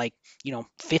matter of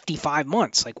 55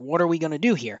 months. Like, what are we going to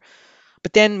do here?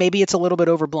 But then maybe it's a little bit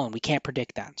overblown. We can't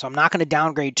predict that. So I'm not going to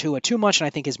downgrade Tua too much, and I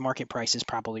think his market price is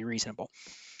probably reasonable.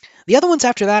 The other ones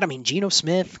after that, I mean, Geno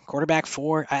Smith, quarterback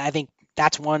 4, I think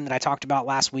that's one that I talked about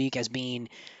last week as being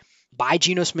buy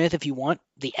Geno Smith if you want.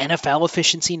 The NFL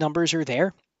efficiency numbers are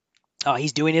there.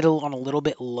 He's doing it on a little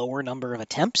bit lower number of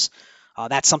attempts.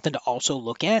 That's something to also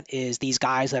look at is these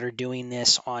guys that are doing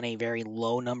this on a very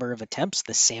low number of attempts.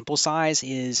 The sample size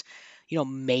is,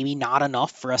 maybe not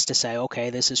enough for us to say,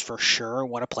 okay, this is for sure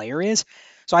what a player is.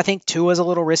 So I think Tua is a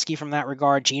little risky from that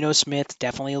regard. Geno Smith,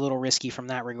 definitely a little risky from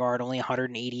that regard. Only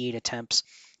 188 attempts.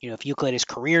 If you look at his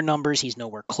career numbers, he's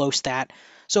nowhere close to that.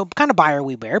 So kind of buyer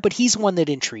we bear, but he's one that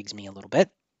intrigues me a little bit.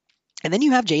 And then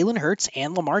you have Jalen Hurts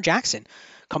and Lamar Jackson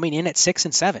coming in at 6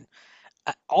 and 7.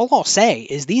 All I'll say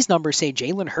is these numbers say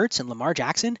Jalen Hurts and Lamar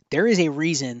Jackson. There is a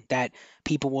reason that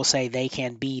people will say they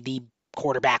can be the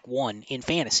quarterback 1 in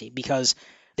fantasy because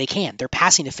they can. Their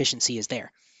passing efficiency is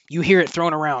there. You hear it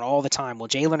thrown around all the time. Well,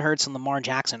 Jalen Hurts and Lamar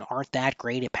Jackson aren't that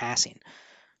great at passing.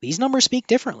 These numbers speak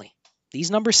differently. These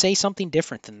numbers say something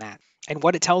different than that. And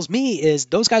what it tells me is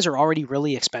those guys are already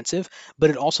really expensive, but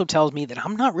it also tells me that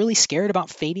I'm not really scared about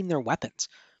fading their weapons.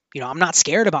 I'm not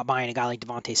scared about buying a guy like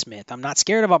Devontae Smith. I'm not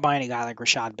scared about buying a guy like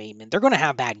Rashad Bateman. They're going to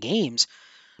have bad games,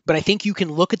 but I think you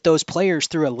can look at those players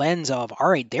through a lens of, all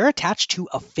right, they're attached to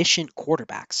efficient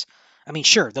quarterbacks. I mean,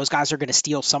 sure, those guys are going to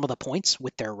steal some of the points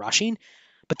with their rushing,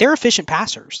 but they're efficient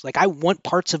passers. Like, I want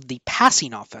parts of the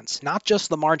passing offense, not just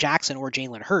Lamar Jackson or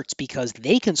Jalen Hurts, because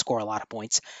they can score a lot of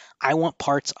points. I want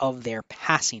parts of their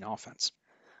passing offense.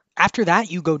 After that,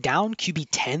 you go down QB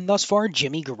 10 thus far,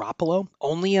 Jimmy Garoppolo,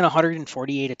 only in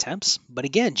 148 attempts. But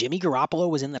again, Jimmy Garoppolo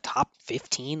was in the top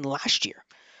 15 last year.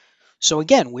 So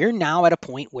again, we're now at a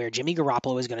point where Jimmy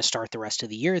Garoppolo is going to start the rest of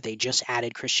the year. They just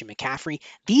added Christian McCaffrey.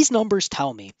 These numbers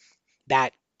tell me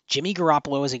that Jimmy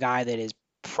Garoppolo is a guy that is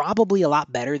probably a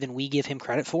lot better than we give him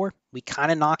credit for. We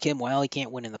kind of knock him, well, he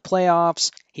can't win in the playoffs.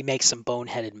 He makes some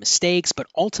boneheaded mistakes, but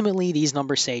ultimately these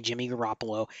numbers say Jimmy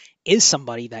Garoppolo is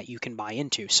somebody that you can buy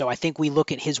into. So I think we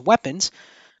look at his weapons,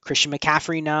 Christian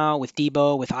McCaffrey now with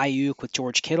Debo, with Ayuk, with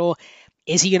George Kittle.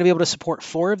 Is he going to be able to support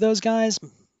 4 of those guys?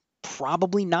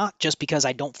 Probably not, just because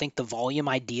I don't think the volume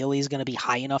ideally is going to be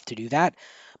high enough to do that.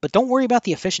 But don't worry about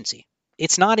the efficiency.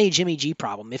 It's not a Jimmy G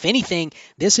problem. If anything,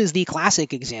 this is the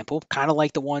classic example, kind of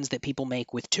like the ones that people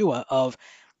make with Tua, of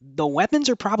the weapons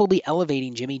are probably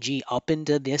elevating Jimmy G up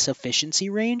into this efficiency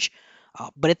range.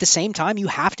 But at the same time, you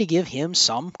have to give him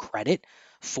some credit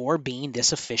for being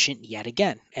this efficient yet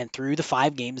again. And through the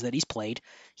 5 games that he's played,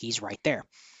 he's right there.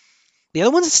 The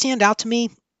other ones that stand out to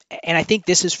me, and I think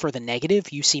this is for the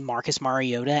negative, you see Marcus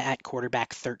Mariota at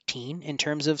quarterback 13 in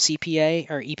terms of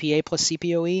CPA or EPA plus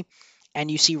CPOE. And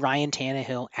you see Ryan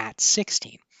Tannehill at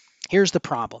 16. Here's the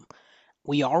problem.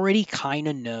 We already kind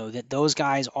of know that those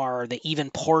guys are the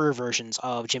even poorer versions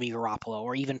of Jimmy Garoppolo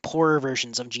or even poorer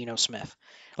versions of Geno Smith.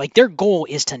 Like, their goal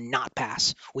is to not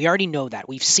pass. We already know that.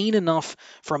 We've seen enough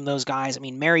from those guys. I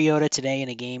mean, Mariota today in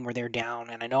a game where they're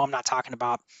down, and I know I'm not talking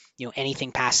about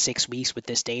anything past 6 weeks with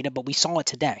this data, but we saw it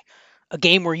today. A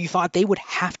game where you thought they would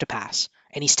have to pass,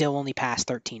 and he still only passed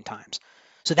 13 times.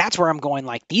 So that's where I'm going,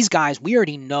 like, these guys, we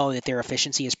already know that their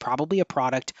efficiency is probably a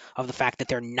product of the fact that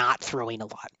they're not throwing a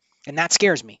lot. And that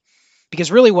scares me.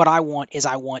 Because really what I want is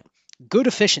I want good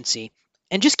efficiency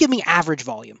and just give me average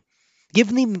volume.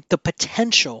 Give me the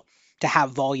potential to have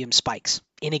volume spikes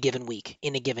in a given week,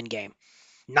 in a given game.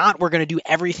 Not we're going to do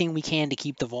everything we can to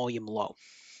keep the volume low.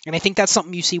 And I think that's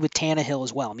something you see with Tannehill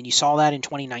as well. I mean, you saw that in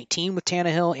 2019 with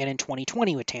Tannehill and in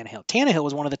 2020 with Tannehill. Tannehill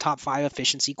was one of the top 5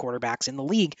 efficiency quarterbacks in the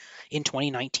league in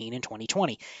 2019 and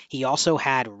 2020. He also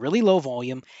had really low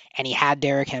volume, and he had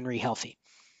Derrick Henry healthy.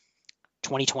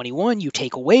 2021, you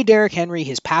take away Derrick Henry,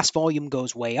 his pass volume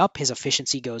goes way up, his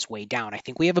efficiency goes way down. I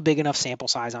think we have a big enough sample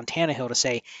size on Tannehill to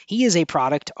say he is a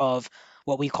product of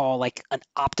what we call like an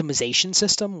optimization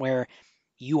system where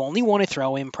you only want to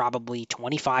throw him probably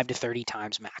 25 to 30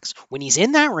 times max. When he's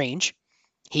in that range,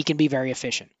 he can be very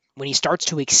efficient. When he starts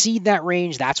to exceed that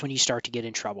range, that's when you start to get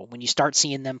in trouble. When you start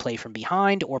seeing them play from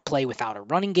behind or play without a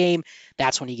running game,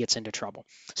 that's when he gets into trouble.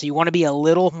 So you want to be a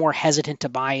little more hesitant to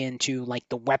buy into like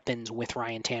the weapons with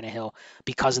Ryan Tannehill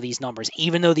because of these numbers.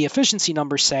 Even though the efficiency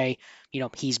numbers say,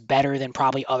 he's better than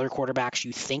probably other quarterbacks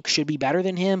you think should be better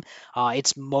than him,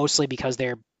 it's mostly because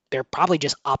they're they're probably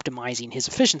just optimizing his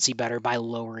efficiency better by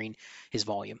lowering his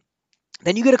volume.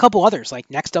 Then you get a couple others.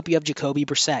 Like next up, you have Jacoby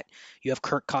Brissett. You have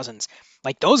Kirk Cousins.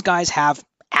 Like those guys have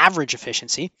average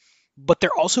efficiency, but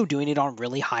they're also doing it on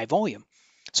really high volume.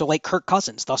 So like Kirk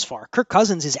Cousins thus far, Kirk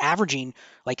Cousins is averaging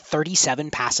like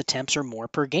 37 pass attempts or more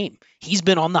per game. He's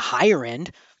been on the higher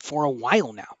end for a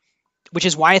while now, which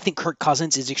is why I think Kirk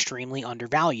Cousins is extremely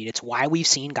undervalued. It's why we've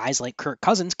seen guys like Kirk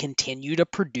Cousins continue to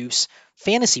produce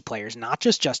fantasy players, not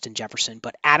just Justin Jefferson,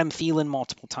 but Adam Thielen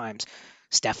multiple times,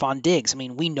 Stephon Diggs. I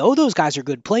mean, we know those guys are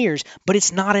good players, but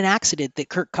it's not an accident that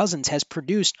Kirk Cousins has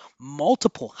produced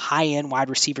multiple high-end wide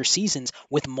receiver seasons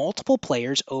with multiple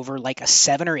players over like a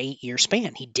 7 or 8 year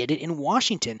span. He did it in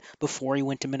Washington before he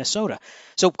went to Minnesota.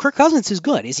 So Kirk Cousins is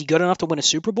good. Is he good enough to win a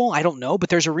Super Bowl? I don't know, but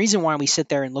there's a reason why we sit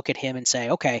there and look at him and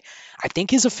say, okay, I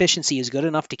think his efficiency is good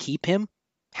enough to keep him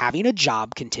having a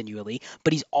job continually,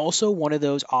 but he's also one of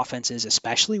those offenses,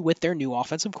 especially with their new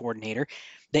offensive coordinator,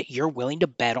 that you're willing to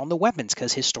bet on the weapons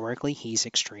because historically he's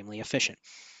extremely efficient.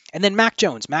 And then Mac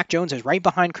Jones. Mac Jones is right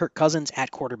behind Kirk Cousins at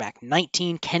quarterback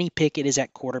 19. Kenny Pickett is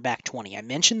at quarterback 20. I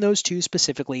mentioned those two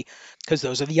specifically because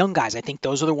those are the young guys. I think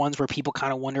those are the ones where people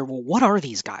kind of wonder, well, what are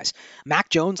these guys? Mac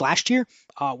Jones last year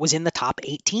was in the top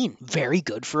 18. Very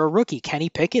good for a rookie. Kenny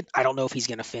Pickett, I don't know if he's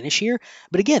going to finish here.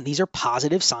 But again, these are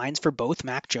positive signs for both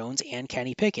Mac Jones and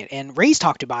Kenny Pickett. And Ray's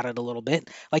talked about it a little bit,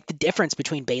 like the difference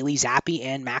between Bailey Zappi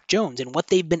and Mac Jones and what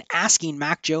they've been asking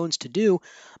Mac Jones to do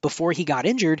before he got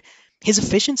injured. His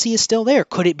efficiency is still there.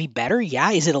 Could it be better?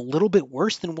 Yeah. Is it a little bit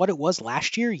worse than what it was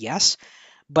last year? Yes.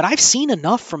 But I've seen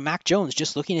enough from Mac Jones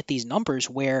just looking at these numbers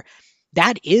where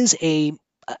that is I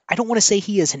don't want to say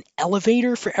he is an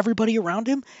elevator for everybody around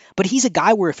him, but he's a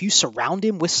guy where if you surround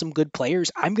him with some good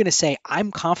players, I'm going to say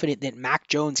I'm confident that Mac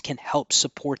Jones can help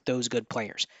support those good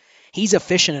players. He's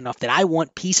efficient enough that I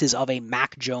want pieces of a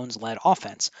Mac Jones-led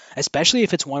offense, especially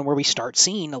if it's one where we start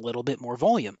seeing a little bit more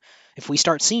volume. If we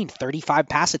start seeing 35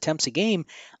 pass attempts a game,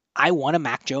 I want a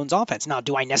Mac Jones offense. Now,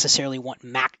 do I necessarily want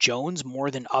Mac Jones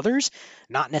more than others?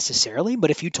 Not necessarily,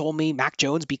 but if you told me Mac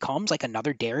Jones becomes like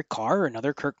another Derek Carr or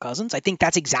another Kirk Cousins, I think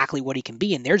that's exactly what he can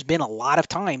be. And there's been a lot of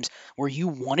times where you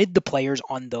wanted the players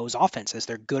on those offenses.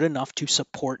 They're good enough to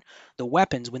support the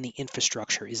weapons when the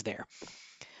infrastructure is there.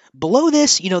 Below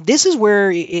this, this is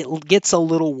where it gets a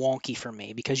little wonky for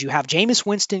me because you have Jameis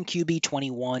Winston, QB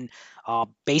 21,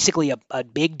 basically a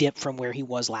big dip from where he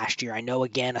was last year. I know,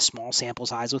 again, a small sample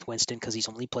size with Winston because he's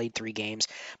only played 3 games.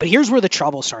 But here's where the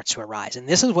trouble starts to arise, and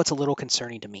this is what's a little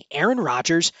concerning to me. Aaron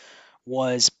Rodgers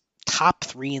was top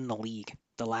 3 in the league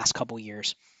the last couple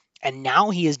years, and now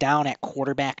he is down at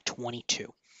quarterback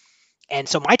 22. And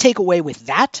so my takeaway with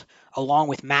that, along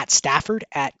with Matt Stafford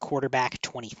at quarterback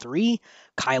 23,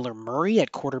 Kyler Murray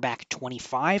at quarterback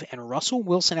 25, and Russell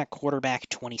Wilson at quarterback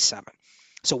 27.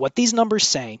 So what these numbers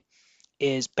say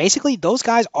is basically those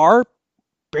guys are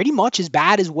pretty much as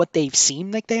bad as what they've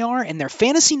seemed like they are, and their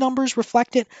fantasy numbers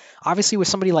reflect it. Obviously, with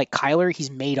somebody like Kyler, he's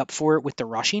made up for it with the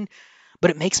rushing,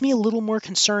 but it makes me a little more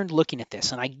concerned looking at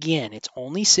this. And again, it's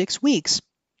only 6 weeks,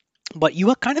 but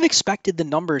you kind of expected the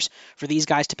numbers for these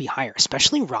guys to be higher,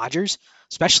 especially Rodgers,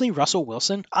 especially Russell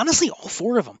Wilson. Honestly, all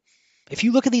 4 of them. If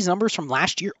you look at these numbers from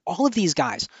last year, all of these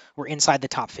guys were inside the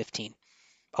top 15.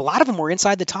 A lot of them were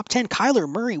inside the top 10. Kyler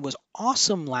Murray was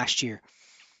awesome last year.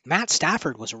 Matt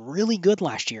Stafford was really good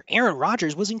last year. Aaron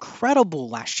Rodgers was incredible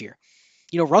last year.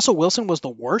 Russell Wilson was the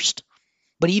worst,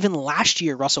 but even last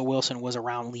year, Russell Wilson was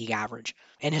around league average.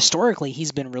 And historically,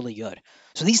 he's been really good.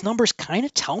 So these numbers kind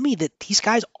of tell me that these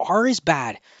guys are as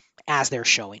bad as they're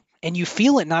showing. And you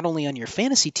feel it not only on your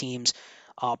fantasy teams,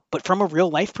 but from a real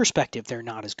life perspective, they're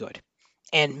not as good.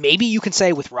 And maybe you can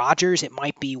say with Rodgers, it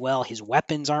might be, well, his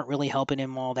weapons aren't really helping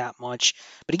him all that much.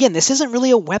 But again, this isn't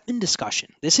really a weapon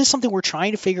discussion. This is something we're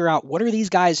trying to figure out. What are these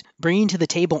guys bringing to the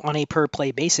table on a per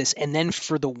play basis? And then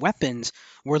for the weapons,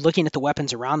 we're looking at the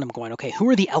weapons around them going, okay, who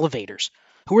are the elevators?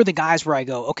 Who are the guys where I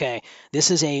go, okay,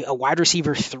 this is a wide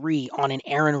receiver 3 on an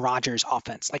Aaron Rodgers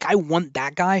offense. Like I want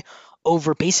that guy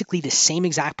over basically the same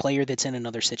exact player that's in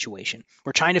another situation.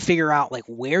 We're trying to figure out like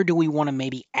where do we want to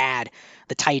maybe add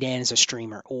the tight end as a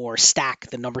streamer or stack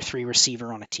the number 3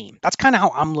 receiver on a team. That's kind of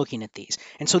how I'm looking at these.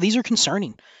 And so these are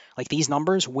concerning. Like these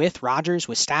numbers with Rodgers,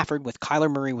 with Stafford, with Kyler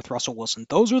Murray, with Russell Wilson,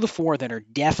 those are the 4 that are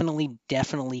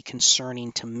definitely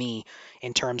concerning to me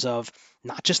in terms of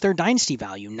not just their dynasty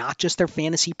value, not just their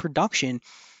fantasy production,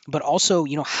 but also,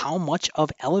 how much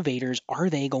of elevators are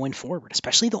they going forward,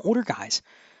 especially the older guys.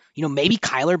 Maybe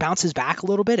Kyler bounces back a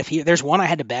little bit. If there's one I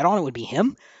had to bet on, it would be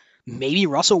him. Maybe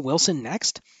Russell Wilson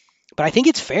next. But I think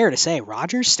it's fair to say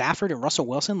Rodgers, Stafford, and Russell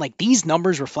Wilson, like these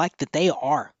numbers reflect that they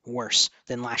are worse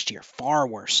than last year, far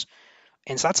worse.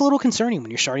 And so that's a little concerning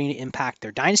when you're starting to impact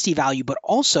their dynasty value, but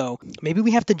also maybe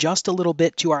we have to adjust a little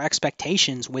bit to our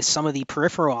expectations with some of the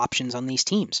peripheral options on these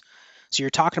teams. So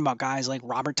you're talking about guys like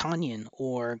Robert Tonyan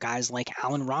or guys like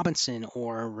Allen Robinson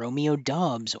or Romeo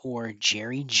Dubs or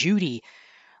Jerry Jeudy.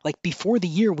 Like before the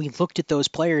year, we looked at those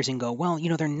players and go, well,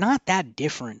 they're not that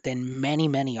different than many,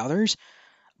 many others,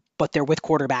 but they're with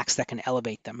quarterbacks that can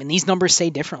elevate them. And these numbers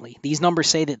say differently. These numbers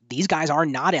say that these guys are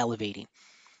not elevating.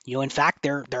 In fact,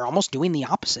 they're almost doing the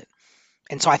opposite.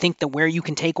 And so I think that where you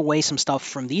can take away some stuff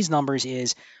from these numbers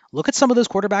is look at some of those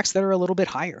quarterbacks that are a little bit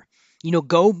higher.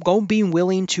 Go being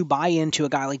willing to buy into a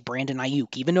guy like Brandon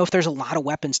Ayuk, even though if there's a lot of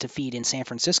weapons to feed in San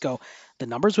Francisco, the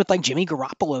numbers with like Jimmy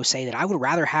Garoppolo say that I would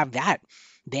rather have that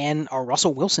than a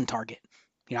Russell Wilson target.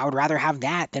 I would rather have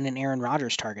that than an Aaron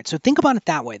Rodgers target. So think about it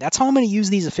that way. That's how I'm going to use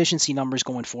these efficiency numbers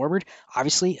going forward.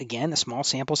 Obviously, again, a small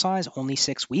sample size, only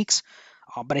 6 weeks.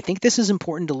 But I think this is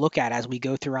important to look at as we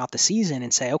go throughout the season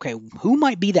and say, okay, who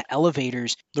might be the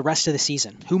elevators the rest of the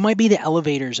season? Who might be the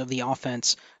elevators of the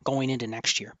offense going into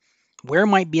next year? Where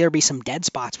might there be some dead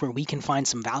spots where we can find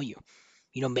some value?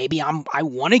 Maybe I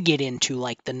want to get into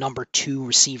like the number 2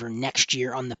 receiver next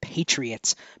year on the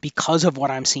Patriots because of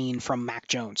what I'm seeing from Mac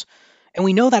Jones. And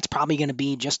we know that's probably going to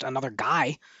be just another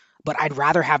guy, but I'd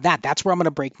rather have that. That's where I'm going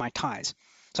to break my ties.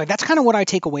 So that's kind of what I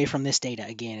take away from this data,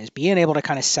 again, is being able to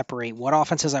kind of separate what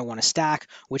offenses I want to stack,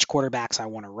 which quarterbacks I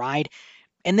want to ride.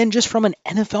 And then just from an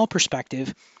NFL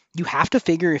perspective, you have to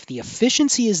figure if the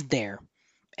efficiency is there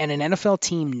and an NFL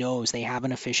team knows they have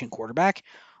an efficient quarterback,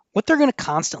 what they're going to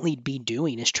constantly be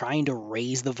doing is trying to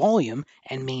raise the volume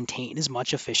and maintain as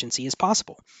much efficiency as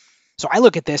possible. So I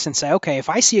look at this and say, okay, if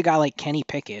I see a guy like Kenny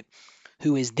Pickett,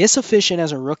 who is this efficient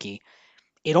as a rookie,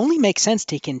 it only makes sense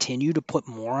to continue to put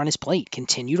more on his plate,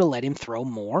 continue to let him throw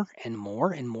more and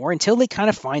more and more until they kind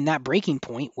of find that breaking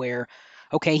point where,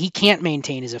 okay, he can't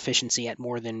maintain his efficiency at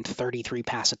more than 33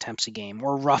 pass attempts a game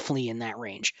or roughly in that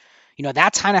range.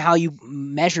 That's kind of how you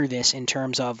measure this in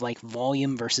terms of like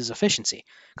volume versus efficiency.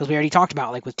 Because we already talked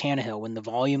about like with Tannehill, when the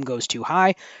volume goes too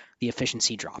high, the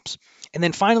efficiency drops. And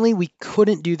then finally, we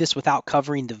couldn't do this without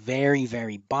covering the very,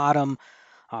 very bottom.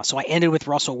 So I ended with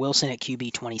Russell Wilson at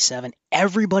QB 27.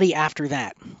 Everybody after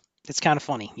that, it's kind of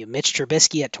funny. You have Mitch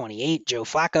Trubisky at 28, Joe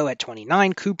Flacco at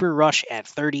 29, Cooper Rush at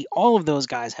 30. All of those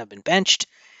guys have been benched.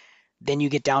 Then you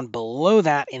get down below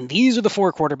that, and these are the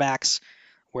 4 quarterbacks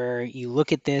where you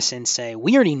look at this and say,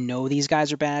 we already know these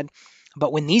guys are bad.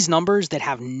 But when these numbers that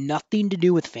have nothing to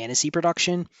do with fantasy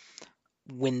production,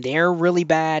 when they're really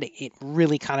bad, it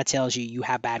really kind of tells you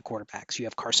have bad quarterbacks. You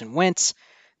have Carson Wentz,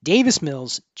 Davis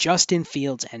Mills, Justin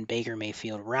Fields, and Baker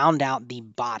Mayfield round out the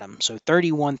bottom. So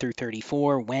 31 through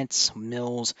 34, Wentz,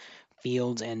 Mills,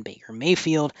 Fields, and Baker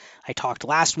Mayfield. I talked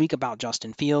last week about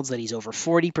Justin Fields, that he's over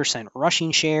 40%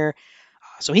 rushing share.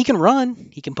 So he can run.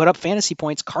 He can put up fantasy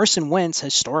points. Carson Wentz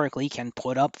historically can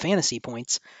put up fantasy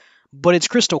points. But it's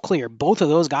crystal clear. Both of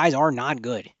those guys are not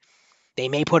good. They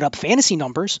may put up fantasy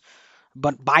numbers,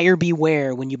 but buyer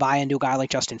beware when you buy into a guy like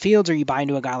Justin Fields or you buy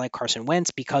into a guy like Carson Wentz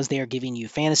because they are giving you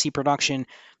fantasy production.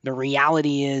 The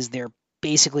reality is they're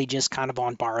basically just kind of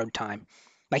on borrowed time.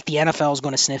 Like the NFL is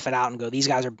going to sniff it out and go, these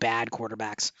guys are bad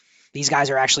quarterbacks. These guys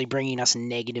are actually bringing us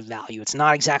negative value. It's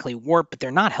not exactly warp, but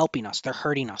they're not helping us. They're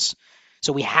hurting us.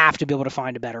 So we have to be able to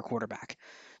find a better quarterback.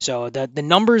 So the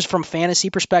numbers from fantasy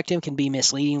perspective can be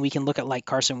misleading. We can look at like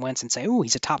Carson Wentz and say, oh,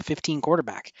 he's a top 15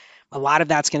 quarterback. A lot of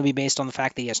that's going to be based on the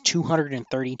fact that he has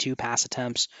 232 pass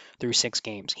attempts through 6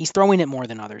 games. He's throwing it more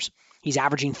than others. He's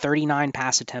averaging 39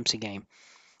 pass attempts a game.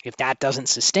 If that doesn't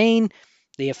sustain,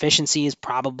 the efficiency is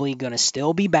probably going to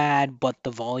still be bad, but the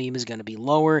volume is going to be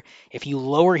lower. If you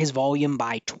lower his volume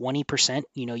by 20%,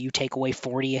 you take away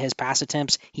 40 of his pass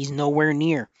attempts, he's nowhere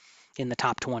near in the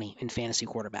top 20 in fantasy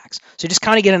quarterbacks. So just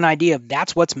kind of get an idea of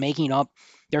that's what's making up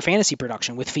their fantasy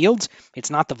production. With Fields, it's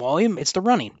not the volume, it's the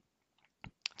running.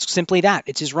 It's simply that.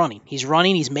 It's his running. He's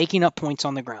running, he's making up points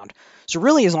on the ground. So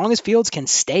really, as long as Fields can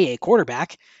stay a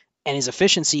quarterback and his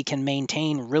efficiency can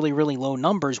maintain really, really low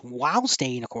numbers while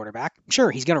staying a quarterback, sure,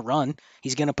 he's going to run.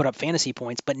 He's going to put up fantasy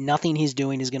points, but nothing he's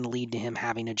doing is going to lead to him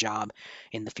having a job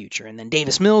in the future. And then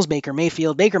Davis Mills, Baker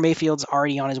Mayfield. Baker Mayfield's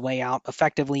already on his way out.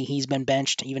 Effectively, he's been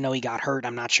benched, even though he got hurt.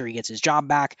 I'm not sure he gets his job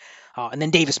back. And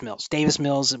then Davis Mills. Davis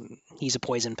Mills, he's a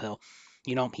poison pill.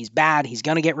 He's bad. He's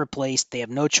going to get replaced. They have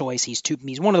no choice. He's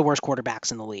one of the worst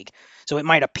quarterbacks in the league. So it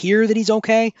might appear that he's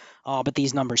okay, but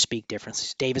these numbers speak differently.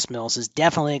 Davis Mills is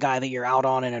definitely a guy that you're out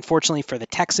on. And unfortunately for the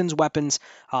Texans' weapons,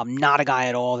 not a guy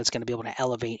at all that's going to be able to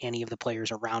elevate any of the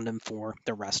players around him for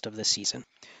the rest of the season.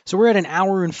 So we're at an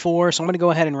hour and 4, so I'm going to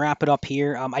go ahead and wrap it up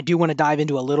here. I do want to dive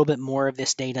into a little bit more of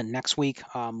this data next week,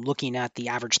 looking at the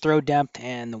average throw depth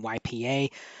and the YPA.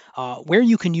 Where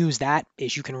you can use that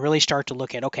is you can really start to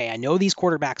look at, okay, I know these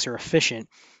quarterbacks are efficient,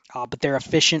 but they're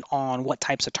efficient on what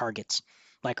types of targets?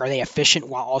 Like, are they efficient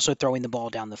while also throwing the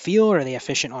ball down the field? Are they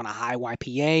efficient on a high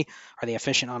YPA? Are they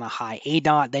efficient on a high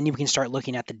ADOT? Then you can start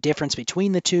looking at the difference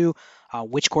between the two,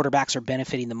 which quarterbacks are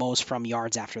benefiting the most from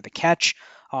yards after the catch.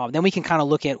 Then we can kind of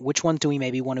look at which ones do we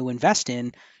maybe want to invest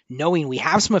in, knowing we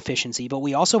have some efficiency, but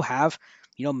we also have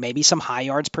maybe some high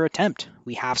yards per attempt.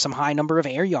 We have some high number of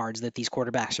air yards that these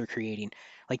quarterbacks are creating.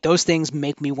 Like, those things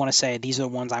make me want to say these are the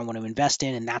ones I want to invest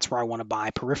in, and that's where I want to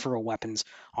buy peripheral weapons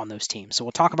on those teams. So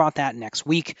we'll talk about that next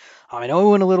week. I know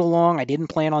it went a little long. I didn't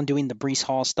plan on doing the Breece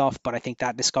Hall stuff, but I think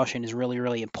that discussion is really,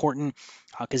 really important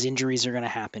because injuries are going to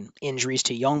happen. Injuries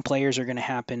to young players are going to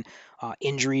happen.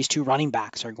 Injuries to running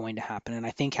backs are going to happen. And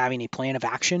I think having a plan of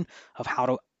action of how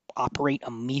to operate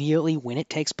immediately when it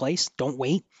takes place, don't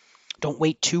wait. Don't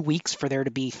wait 2 weeks for there to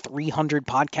be 300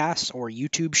 podcasts or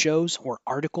YouTube shows or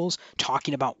articles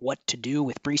talking about what to do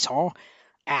with Breece Hall.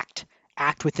 Act.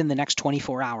 Act within the next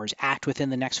 24 hours. Act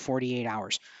within the next 48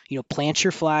 hours. Plant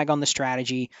your flag on the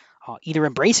strategy. Either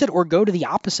embrace it or go to the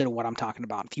opposite of what I'm talking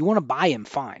about. If you want to buy him,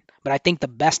 fine. But I think the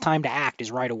best time to act is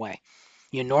right away.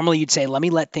 Normally you'd say, let me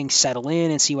let things settle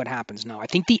in and see what happens. No, I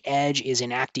think the edge is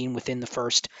in acting within the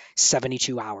first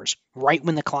 72 hours. Right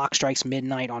when the clock strikes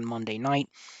midnight on Monday night,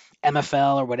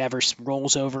 MFL or whatever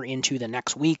rolls over into the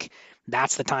next week,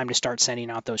 that's the time to start sending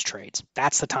out those trades.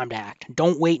 That's the time to act.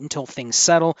 Don't wait until things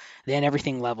settle, then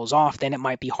everything levels off, then it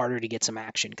might be harder to get some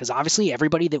action. Because obviously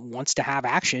everybody that wants to have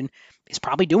action is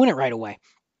probably doing it right away.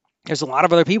 There's a lot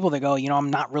of other people that go,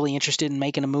 I'm not really interested in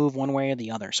making a move one way or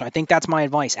the other. So I think that's my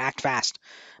advice. Act fast.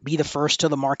 Be the first to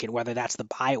the market, whether that's the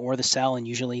buy or the sell, and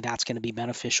usually that's going to be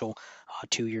beneficial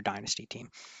to your dynasty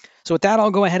team. So with that, I'll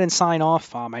go ahead and sign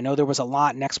off. I know there was a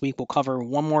lot. Next week, we'll cover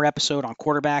one more episode on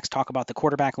quarterbacks, talk about the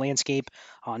quarterback landscape,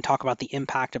 and talk about the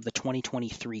impact of the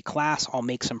 2023 class. I'll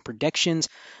make some predictions,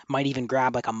 might even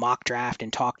grab like a mock draft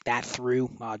and talk that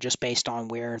through just based on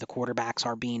where the quarterbacks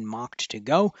are being mocked to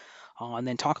go. And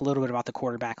then talk a little bit about the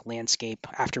quarterback landscape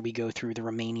after we go through the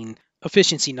remaining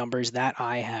efficiency numbers that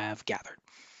I have gathered.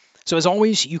 So as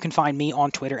always, you can find me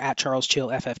on Twitter at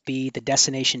CharlesChillFFB, the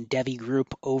Destination Devy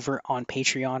group over on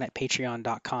Patreon at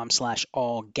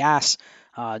patreon.com/allgas.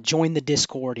 Join the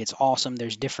Discord. It's awesome.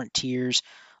 There's different tiers.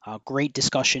 Great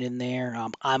discussion in there.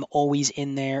 I'm always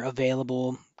in there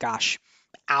available,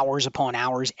 hours upon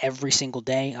hours every single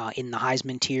day in the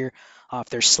Heisman tier. If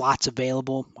there's slots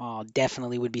available,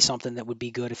 definitely would be something that would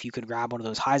be good if you could grab one of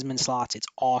those Heisman slots. It's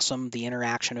awesome. The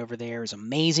interaction over there is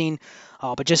amazing.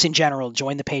 But just in general,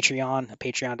 join the Patreon,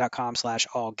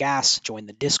 patreon.com/allgas. Join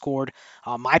the Discord.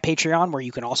 My Patreon, where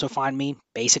you can also find me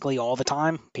basically all the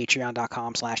time,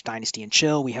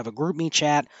 patreon.com/dynastyandchill. We have a group me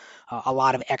chat, a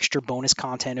lot of extra bonus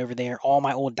content over there. All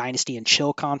my old Dynasty and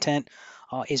Chill content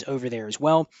is over there as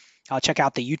well. Check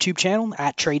out the YouTube channel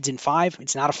at Trades in 5.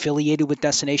 It's not affiliated with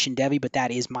Destination Devy, but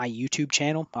that is my YouTube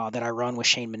channel that I run with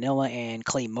Shane Manila and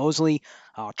Clay Mosley.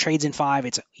 Trades in 5,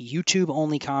 it's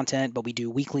YouTube-only content, but we do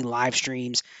weekly live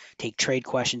streams, take trade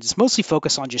questions. It's mostly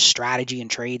focused on just strategy and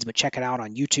trades, but check it out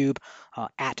on YouTube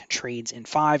at Trades in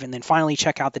 5. And then finally,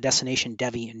 check out the Destination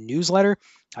Devy newsletter.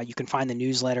 You can find the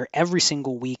newsletter every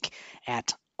single week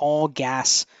at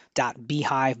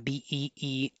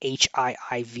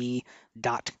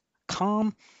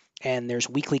allgas.beehiiv.com. And there's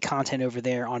weekly content over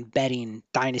there on betting,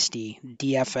 dynasty,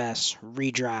 DFS,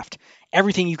 redraft,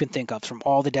 everything you can think of from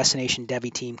all the Destination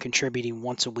Devy team contributing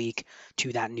once a week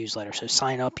to that newsletter. So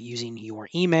sign up using your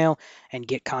email and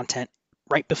get content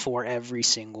right before every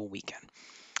single weekend.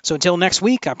 So until next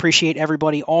week, I appreciate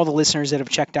everybody, all the listeners that have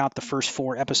checked out the first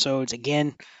 4 episodes.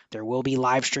 Again, there will be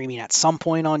live streaming at some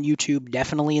point on YouTube,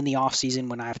 definitely in the off season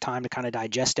when I have time to kind of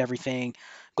digest everything,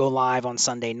 go live on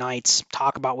Sunday nights,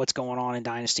 talk about what's going on in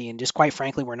Dynasty. And just quite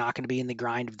frankly, we're not going to be in the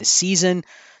grind of the season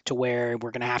to where we're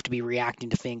going to have to be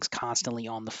reacting to things constantly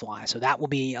on the fly. So that will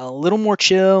be a little more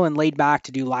chill and laid back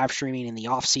to do live streaming in the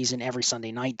off season every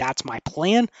Sunday night. That's my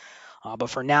plan.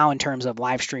 But for now, in terms of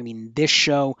live streaming this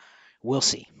show, we'll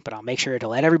see. But I'll make sure to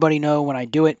let everybody know when I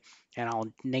do it, and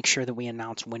I'll make sure that we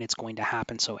announce when it's going to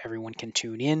happen so everyone can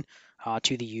tune in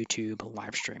to the YouTube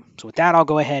live stream. So with that, I'll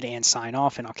go ahead and sign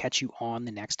off, and I'll catch you on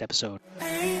the next episode.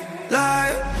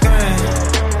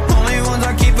 ones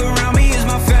I keep around me is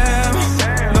my fam.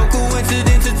 No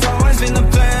coincidence, it's